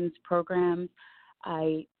 organizations, programs.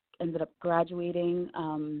 I ended up graduating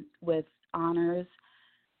with honors.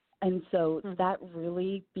 And so that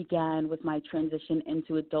really began with my transition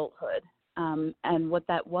into adulthood. And what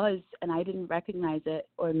that was, and I didn't recognize it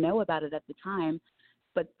or know about it at the time,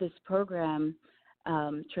 but this program,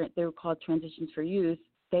 they were called Transitions for Youth.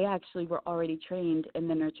 They actually were already trained in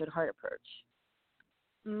the nurtured heart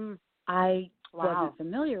approach. I wasn't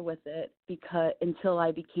familiar with it because until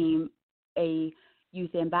I became a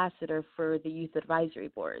youth ambassador for the youth advisory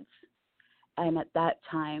boards. And at that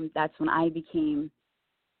time, that's when I became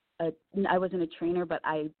I wasn't a trainer, but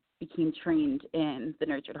I became trained in the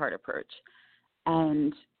Nurtured Heart approach.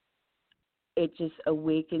 And it just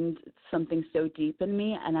awakened something so deep in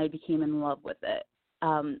me, and I became in love with it.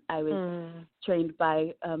 I was trained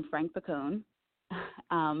by Frank Pacone,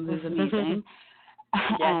 who's amazing.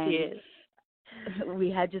 Yes, he is.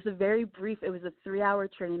 We had just a very brief, it was a 3-hour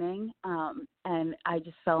training, and I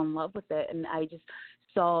just fell in love with it. And I just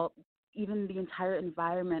saw even the entire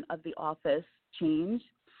environment of the office change.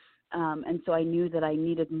 And so I knew that I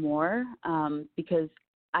needed more because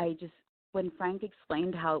when Frank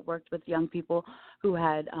explained how it worked with young people who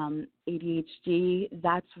had ADHD,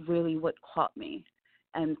 that's really what caught me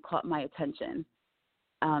and caught my attention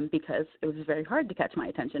because it was very hard to catch my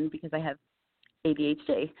attention because I have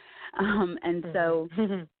ADHD. And so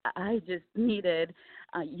I just needed,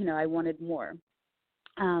 I wanted more.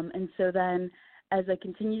 And so then as I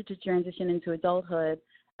continued to transition into adulthood,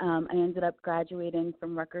 I ended up graduating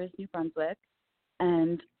from Rutgers, New Brunswick,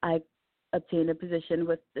 and I obtained a position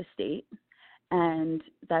with the state. And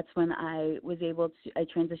that's when I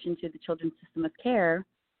transitioned to the Children's System of Care,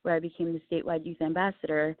 where I became the statewide youth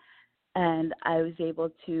ambassador. And I was able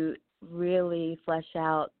to really flesh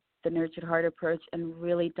out the Nurtured Heart approach and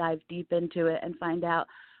really dive deep into it and find out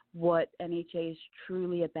what NHA is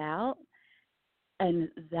truly about. And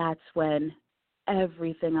that's when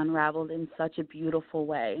everything unraveled in such a beautiful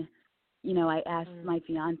way. I asked my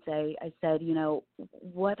fiance, I said,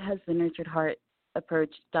 what has the Nurtured Heart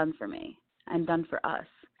approach done for me and done for us?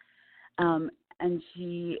 And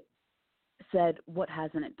she said, what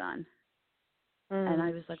hasn't it done? And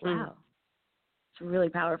I was like, wow, it's really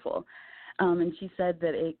powerful. And she said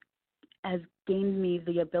that it has gained me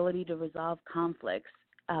the ability to resolve conflicts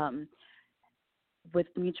with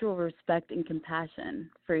mutual respect and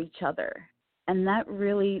compassion for each other. And that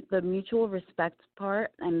really, the mutual respect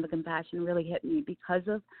part and the compassion really hit me because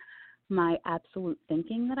of my absolute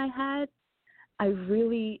thinking that I had. I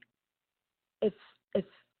really, if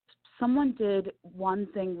someone did one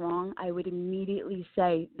thing wrong, I would immediately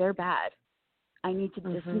say they're bad. I need to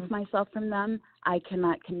distance myself from them. I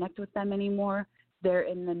cannot connect with them anymore. They're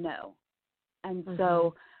in the no. And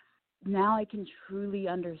so now I can truly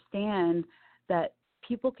understand that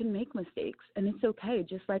people can make mistakes, and it's okay,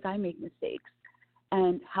 just like I make mistakes.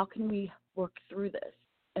 And how can we work through this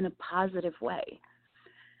in a positive way?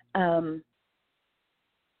 My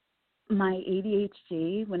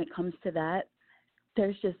ADHD, when it comes to that,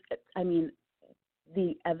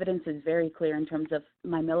 the evidence is very clear in terms of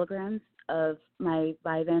my milligrams of my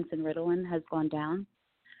Vyvanse and Ritalin has gone down.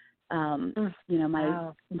 My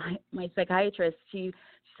psychiatrist, she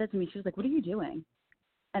said to me, she was like, what are you doing?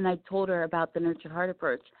 And I told her about the Nurtured Heart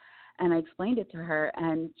approach, and I explained it to her,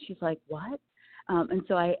 and she's like, what? And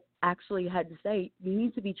so I actually had to say, you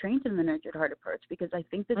need to be trained in the Nurtured Heart approach because I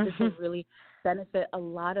think that this will really benefit a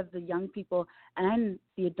lot of the young people and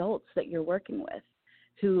the adults that you're working with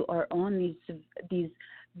who are on these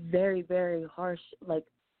very, very harsh, like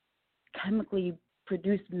chemically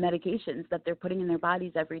produced medications that they're putting in their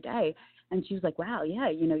bodies every day. And she was like, wow, yeah,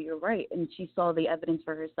 you're right. And she saw the evidence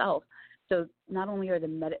for herself. So not only are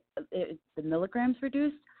the milligrams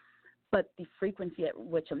reduced, but the frequency at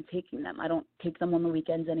which I'm taking them. I don't take them on the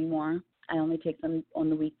weekends anymore. I only take them on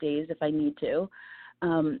the weekdays if I need to.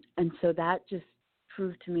 And so that just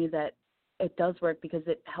proved to me that it does work because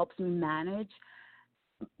it helps me manage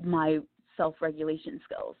my self-regulation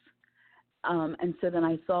skills. And so then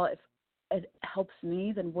I saw if it helps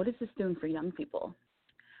me, then what is this doing for young people?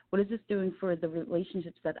 What is this doing for the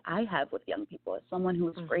relationships that I have with young people as someone who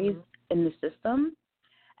was raised in the system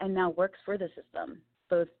and now works for the system,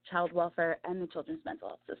 both child welfare and the children's mental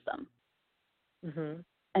health system.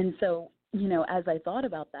 And so, as I thought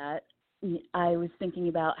about that, I was thinking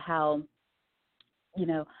about how,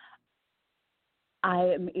 I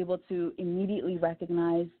am able to immediately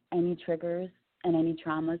recognize any triggers and any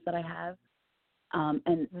traumas that I have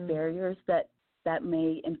and barriers that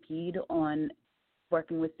may impede on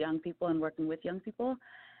working with young people and working with young people.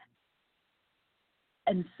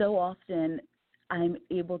 And so often I'm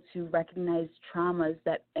able to recognize traumas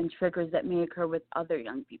and triggers that may occur with other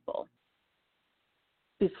young people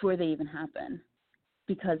before they even happen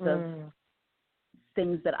because of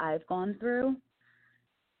things that I've gone through.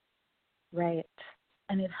 Right.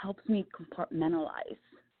 And it helps me compartmentalize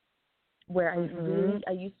where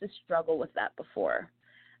I used to struggle with that before.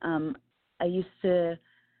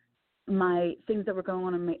 My things that were going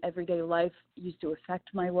on in my everyday life used to affect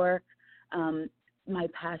my work. my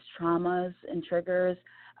past traumas and triggers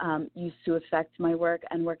used to affect my work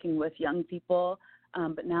and working with young people.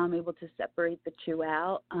 But now I'm able to separate the two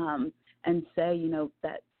out and say,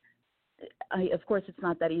 that of course, it's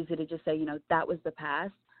not that easy to just say, that was the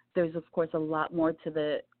past. There's, of course, a lot more to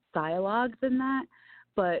the dialogue than that.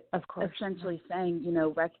 But of course, essentially saying,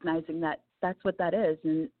 recognizing that that's what that is,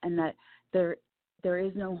 and that there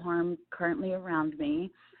is no harm currently around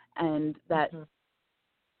me, and that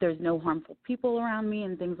there's no harmful people around me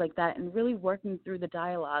and things like that, and really working through the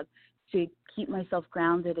dialogue to keep myself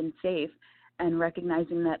grounded and safe, and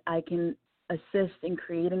recognizing that I can assist in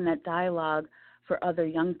creating that dialogue for other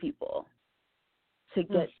young people to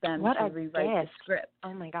get them to rewrite the script.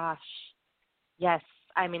 Oh my gosh. Yes.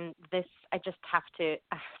 I mean, this, I just have to,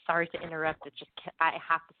 sorry to interrupt, I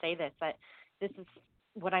have to say this, that this is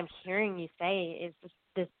what I'm hearing you say is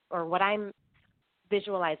this, or what I'm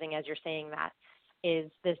visualizing as you're saying that,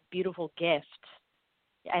 is this beautiful gift.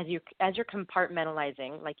 As you're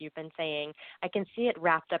compartmentalizing, like you've been saying, I can see it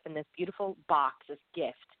wrapped up in this beautiful box, this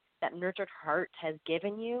gift that Nurtured Heart has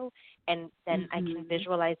given you, and then I can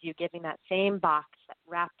visualize you giving that same box, that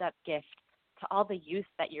wrapped up gift, to all the youth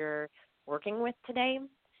that you're working with today.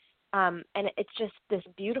 And it's just this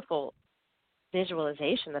beautiful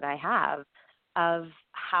visualization that I have of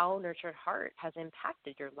how Nurtured Heart has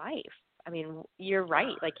impacted your life. I mean, you're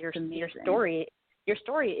right. Like your story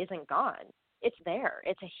isn't gone. It's there.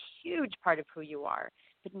 It's a huge part of who you are.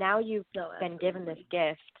 But now you've been given this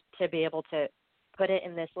gift to be able to put it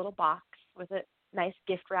in this little box with a nice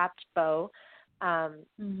gift wrapped bow,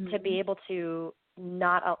 to be able to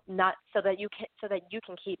not so that you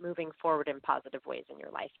can keep moving forward in positive ways in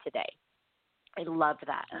your life today. I love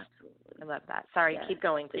that. Absolutely. I love that. Sorry, keep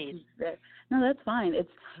going, please. No, that's fine.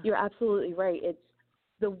 You're absolutely right. It's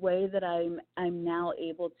the way that I'm now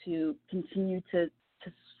able to continue to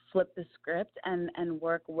flip the script and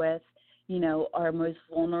work with, our most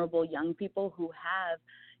vulnerable young people who have,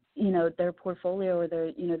 their portfolio or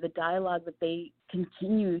their, the dialogue that they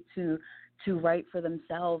continue to write for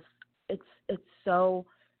themselves. It's so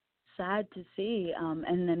sad to see.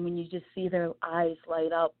 And then when you just see their eyes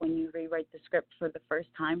light up when you rewrite the script for the first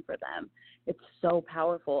time for them, it's so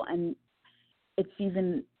powerful. And it's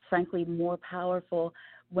even, frankly, more powerful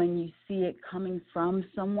when you see it coming from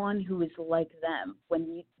someone who is like them.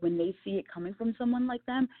 When they see it coming from someone like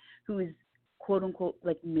them who is, quote unquote,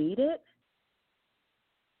 like made it,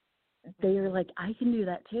 they are like, I can do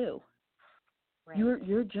that too. Right.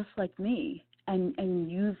 You're just like me, and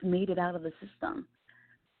you've made it out of the system.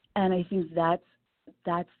 And I think that's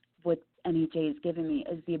what NHA has given me,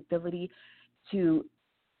 is the ability to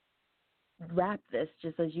wrap this,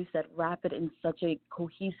 just as you said, wrap it in such a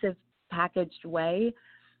cohesive, packaged way,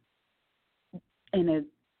 in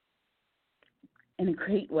a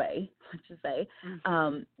great way, let's just say,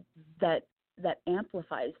 that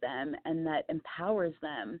amplifies them and that empowers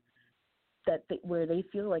them, where they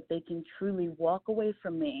feel like they can truly walk away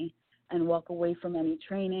from me and walk away from any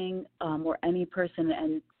training or any person,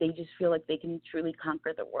 and they just feel like they can truly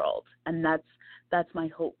conquer the world. And that's my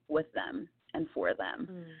hope with them and for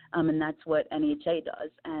them. And that's what NHA does.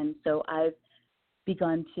 And so I've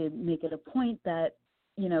begun to make it a point that,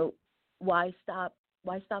 why stop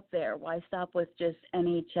there? Why stop with just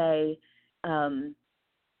NHA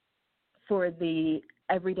for the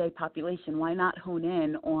everyday population? Why not hone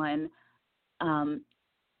in on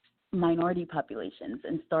minority populations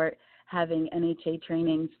and start having NHA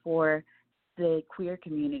trainings for the queer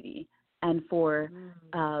community and for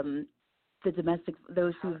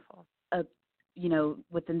those who,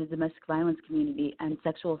 within the domestic violence community, and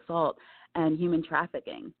sexual assault and human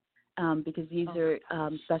trafficking, because these are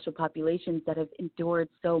special populations that have endured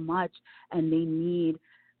so much, and they need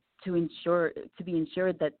to be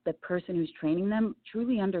ensured that the person who's training them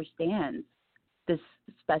truly understands this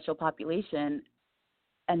special population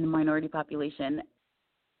and the minority population.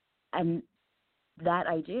 And that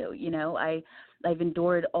I do, I've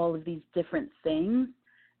endured all of these different things,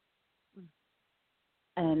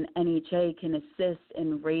 and NHA can assist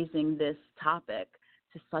in raising this topic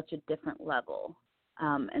to such a different level.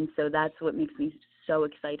 And so that's what makes me so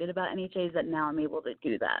excited about NHA, is that now I'm able to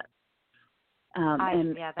do that.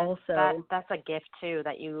 That's a gift too,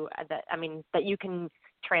 that you can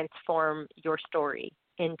transform your story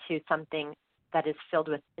into something that is filled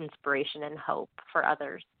with inspiration and hope for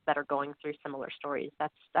others that are going through similar stories.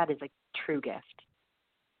 That is a true gift.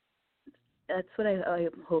 That's what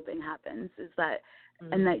I'm hoping happens, is that,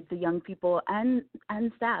 and that the young people and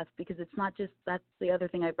staff, because it's not just, that's the other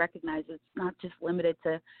thing I've recognized, it's not just limited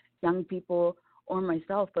to young people or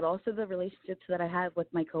myself, but also the relationships that I have with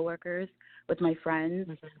my coworkers, with my friends,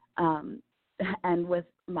 and with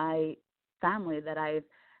my family that I've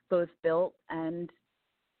both built and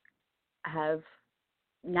have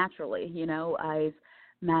naturally. I've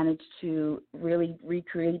managed to really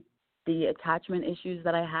recreate the attachment issues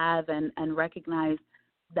that I have and recognize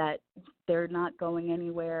that they're not going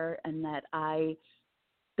anywhere, and that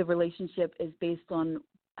the relationship is based on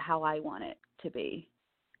how I want it to be.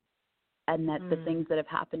 And that the things that have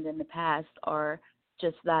happened in the past are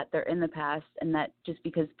just that, they're in the past, and that just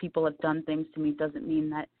because people have done things to me doesn't mean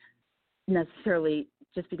that necessarily,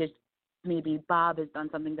 just because maybe Bob has done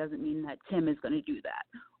something doesn't mean that Tim is going to do that,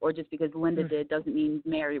 or just because Linda did doesn't mean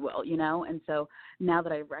Mary will, And so now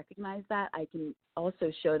that I recognize that, I can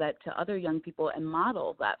also show that to other young people and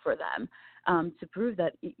model that for them, to prove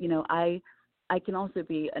that, I can also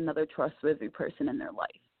be another trustworthy person in their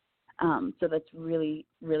life. So that's really,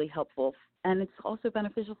 really helpful. And it's also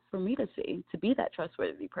beneficial for me to see, to be that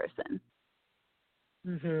trustworthy person.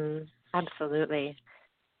 Absolutely.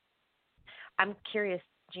 I'm curious,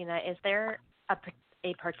 Gina, is there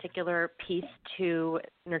a particular piece to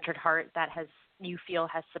Nurtured Heart that you feel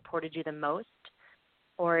has supported you the most?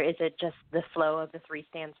 Or is it just the flow of the three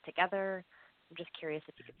stands together? I'm just curious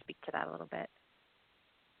if you could speak to that a little bit.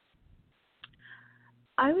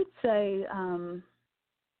 I would say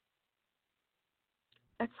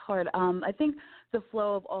it's hard. I think the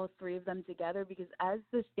flow of all three of them together, because as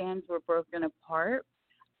the stands were broken apart,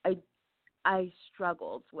 I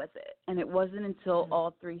struggled with it. And it wasn't until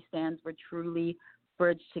all three stands were truly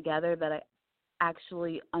bridged together that I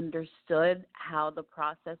actually understood how the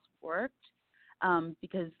process worked,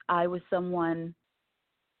 because I was someone,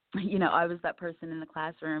 I was that person in the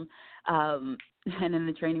classroom and in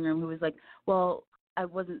the training room who was like, well, I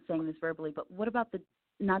wasn't saying this verbally, but what about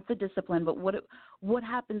not the discipline, but what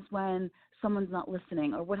happens when someone's not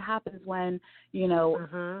listening, or what happens when,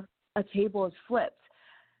 a table is flipped?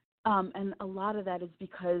 And a lot of that is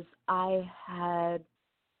because I had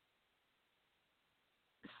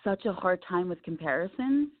such a hard time with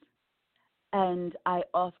comparisons, and I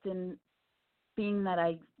often, being that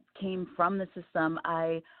I came from the system,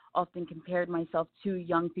 I often compared myself to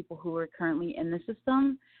young people who were currently in the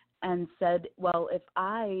system, and said, well, if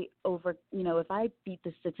I beat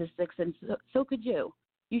the statistics, and so could you.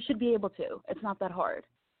 You should be able to. It's not that hard.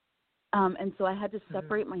 And so I had to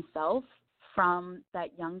separate myself from that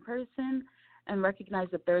young person and recognize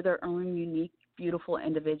that they're their own unique, beautiful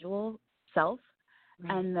individual self,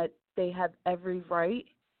 and that they have every right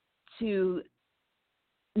to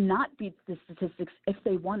not beat the statistics if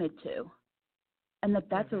they wanted to, and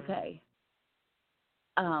that's okay.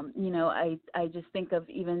 I just think of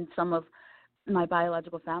even some of my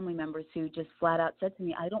biological family members who just flat out said to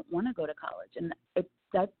me, I don't want to go to college. And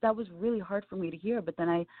that was really hard for me to hear. But then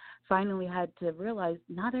I finally had to realize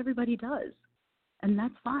not everybody does. And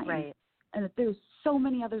that's fine. Right. And that there's so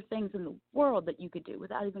many other things in the world that you could do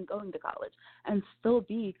without even going to college and still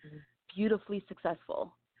be beautifully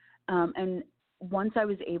successful. And once I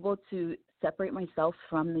was able to separate myself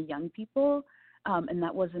from the young people, and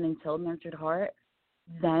that wasn't until Nurtured Heart,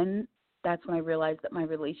 then that's when I realized that my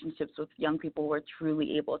relationships with young people were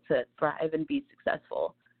truly able to thrive and be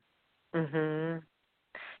successful.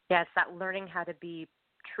 Yes, that learning how to be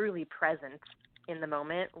truly present in the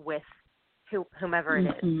moment with whomever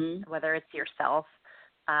it is, whether it's yourself,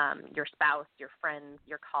 your spouse, your friends,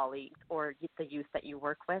 your colleagues, or the youth that you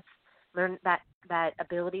work with. Learn that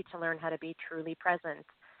ability to learn how to be truly present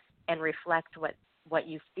and reflect what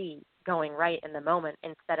you see going right in the moment,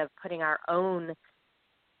 instead of putting our own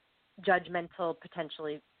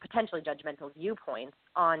potentially judgmental viewpoints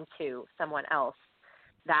onto someone else.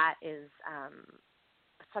 That is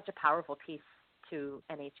such a powerful piece to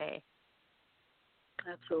NHA.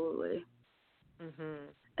 Absolutely.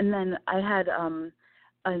 And then I had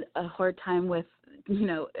a hard time with,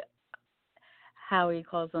 how he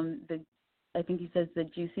calls them, I think he says the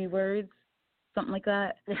juicy words, something like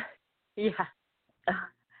that. Yeah.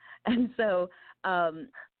 And so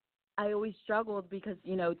I always struggled because,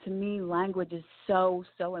 to me, language is so,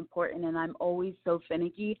 so important, and I'm always so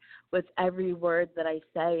finicky with every word that I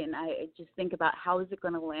say, and I just think about how is it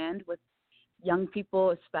going to land with young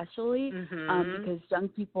people especially, because young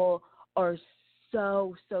people are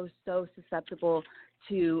so, so, so susceptible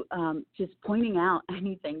to just pointing out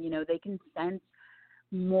anything. They can sense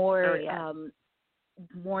more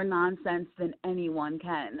more nonsense than anyone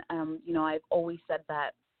can. I've always said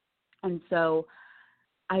that. And so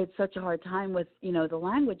I had such a hard time with, the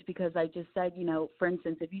language, because I just said, for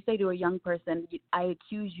instance, if you say to a young person, I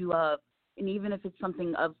accuse you of, and even if it's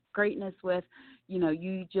something of greatness with,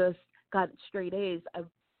 you just got straight A's, I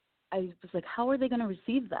was like, how are they going to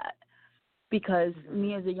receive that? because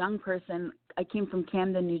me as a young person, I came from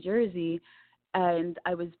Camden, New Jersey, and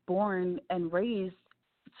I was born and raised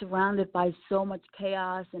surrounded by so much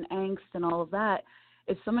chaos and angst and all of that.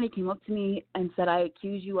 If somebody came up to me and said, I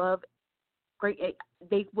accuse you of, great,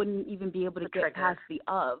 they wouldn't even be able to get past the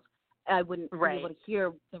of. I wouldn't be able to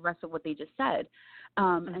hear the rest of what they just said.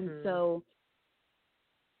 And so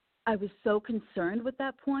I was so concerned with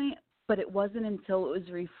that point, but it wasn't until it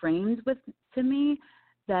was reframed to me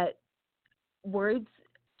that words,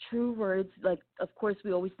 true words, like, of course,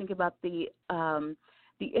 we always think about the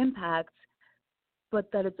impact,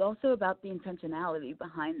 but that it's also about the intentionality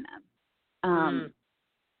behind them.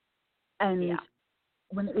 And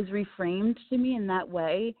when it was reframed to me in that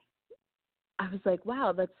way, I was like,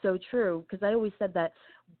 wow, that's so true. Because I always said that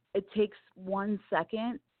it takes 1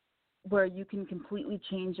 second where you can completely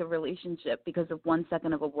change a relationship because of 1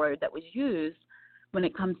 second of a word that was used when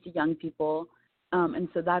it comes to young people. And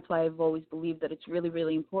so that's why I've always believed that it's really,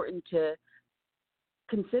 really important to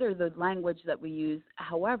consider the language that we use.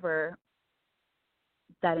 However,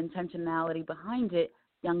 that intentionality behind it,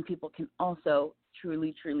 young people can also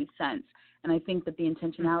truly, truly sense. And I think that the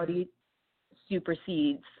intentionality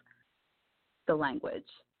supersedes the language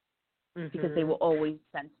because they will always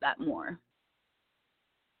sense that more.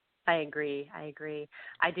 I agree.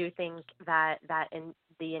 I do think that in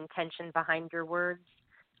the intention behind your words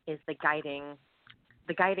is the guiding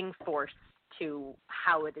force to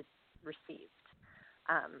how it is received.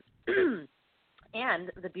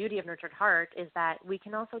 And the beauty of Nurtured Heart is that we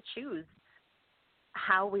can also choose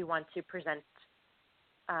how we want to present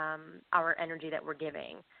our energy that we're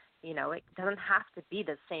giving. You know, it doesn't have to be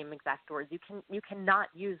the same exact words. You cannot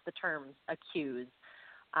use the terms accuse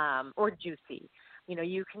or juicy. You know,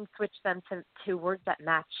 you can switch them to words that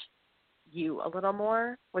match you a little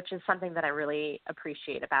more, which is something that I really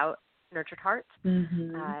appreciate about Nurtured Heart.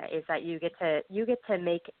 Is that you get to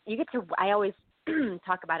I always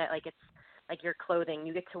talk about it like it's like your clothing.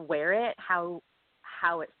 You get to wear it how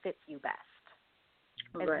it fits you best,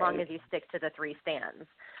 as long as you stick to the 3 stands.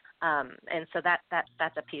 And so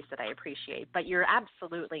that's a piece that I appreciate. But you're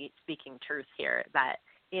absolutely speaking truth here, that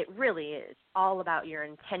it really is all about your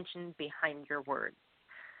intention behind your words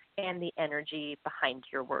and the energy behind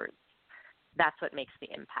your words. That's what makes the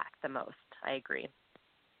impact the most. I agree.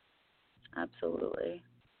 Absolutely.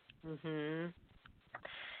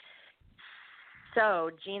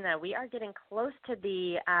 So, Gina, we are getting close to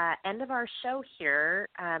the end of our show here,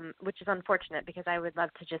 which is unfortunate because I would love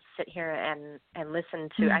to just sit here and listen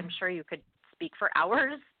to, I'm sure you could speak for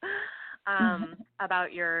hours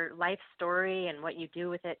about your life story and what you do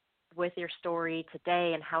with it, with your story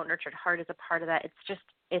today, and how Nurtured Heart is a part of that.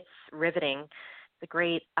 It's riveting. The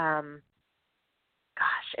great,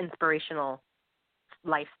 inspirational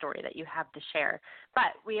life story that you have to share.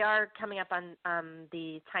 But we are coming up on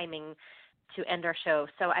the timing to end our show.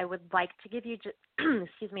 So I would like to give you,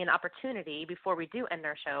 an opportunity before we do end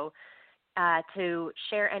our show to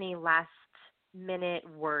share any last minute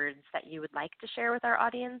words that you would like to share with our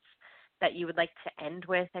audience, that you would like to end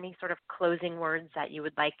with, any sort of closing words that you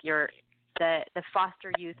would like the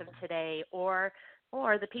foster youth of today or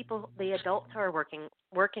the people, the adults who are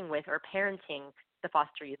working with or parenting the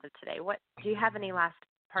foster youth of today. Do you have any last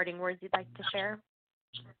parting words you'd like to share?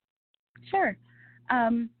 Sure.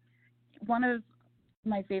 One of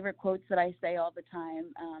my favorite quotes that I say all the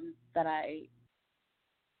time, that I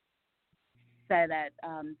said at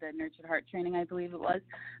the Nurtured Heart training, I believe it was,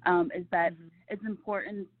 is that it's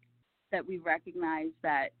important that we recognize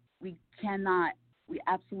that we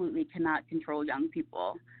absolutely cannot control young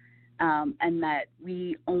people, and that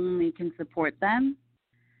we only can support them,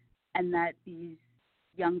 and that these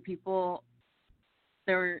young people,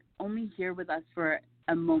 they're only here with us for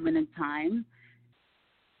a moment in time,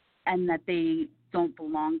 and that they don't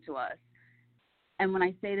belong to us. And when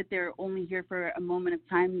I say that they're only here for a moment of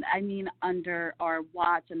time, I mean under our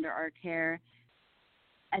watch, under our care,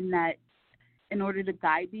 and that in order to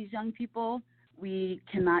guide these young people, we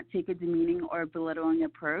cannot take a demeaning or belittling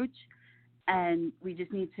approach, and we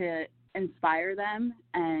just need to inspire them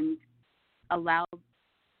and allow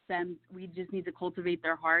them, we just need to cultivate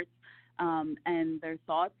their hearts and their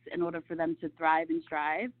thoughts in order for them to thrive and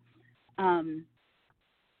strive.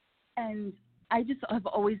 And I just have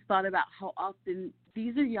always thought about how often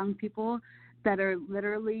these are young people that are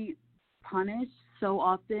literally punished so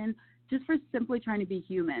often just for simply trying to be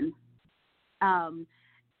human.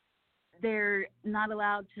 They're not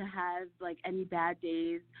allowed to have like any bad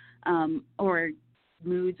days or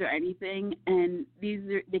moods or anything, and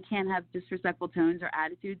they can't have disrespectful tones or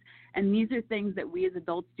attitudes, and these are things that we as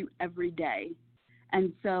adults do every day.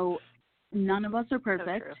 And so none of us are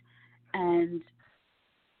perfect. So And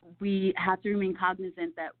we have to remain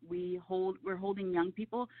cognizant that we're holding young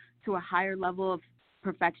people to a higher level of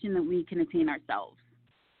perfection than we can attain ourselves.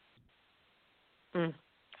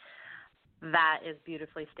 That is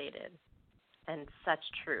beautifully stated and such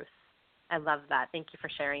truth. I love that. Thank you for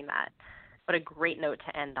sharing that. What a great note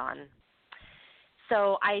to end on.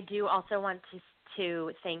 So I do also want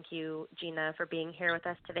to thank you, Gina, for being here with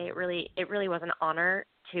us today. It really was an honor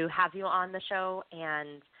to have you on the show,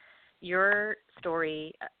 and your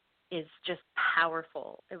story is just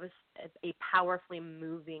powerful. It was a powerfully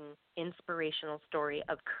moving, inspirational story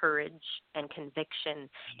of courage and conviction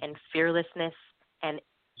and fearlessness and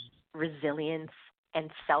resilience and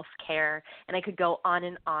self-care. And I could go on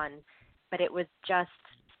and on, but it was just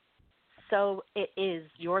so,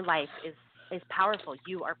 your life is powerful.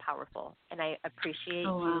 You are powerful. And I appreciate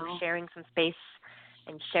you sharing some space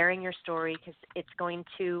and sharing your story, because it's going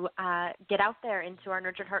to get out there into our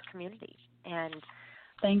Nurtured Heart community. And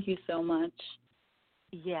thank you so much.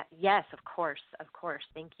 Yeah, yes, of course.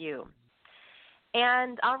 Thank you.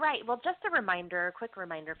 And all right, well, just a quick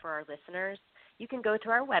reminder for our listeners. You can go to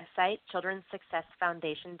our website,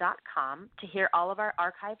 childrensuccessfoundation.com, to hear all of our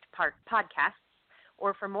archived podcasts,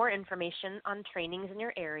 or for more information on trainings in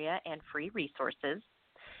your area and free resources.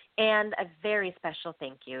 And a very special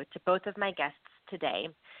thank you to both of my guests today.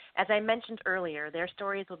 As I mentioned earlier, their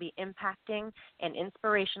stories will be impacting and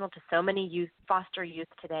inspirational to so many foster youth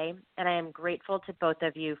today, and I am grateful to both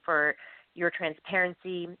of you for your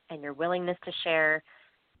transparency and your willingness to share.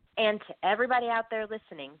 And to everybody out there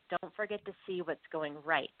listening, don't forget to see what's going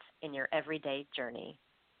right in your everyday journey.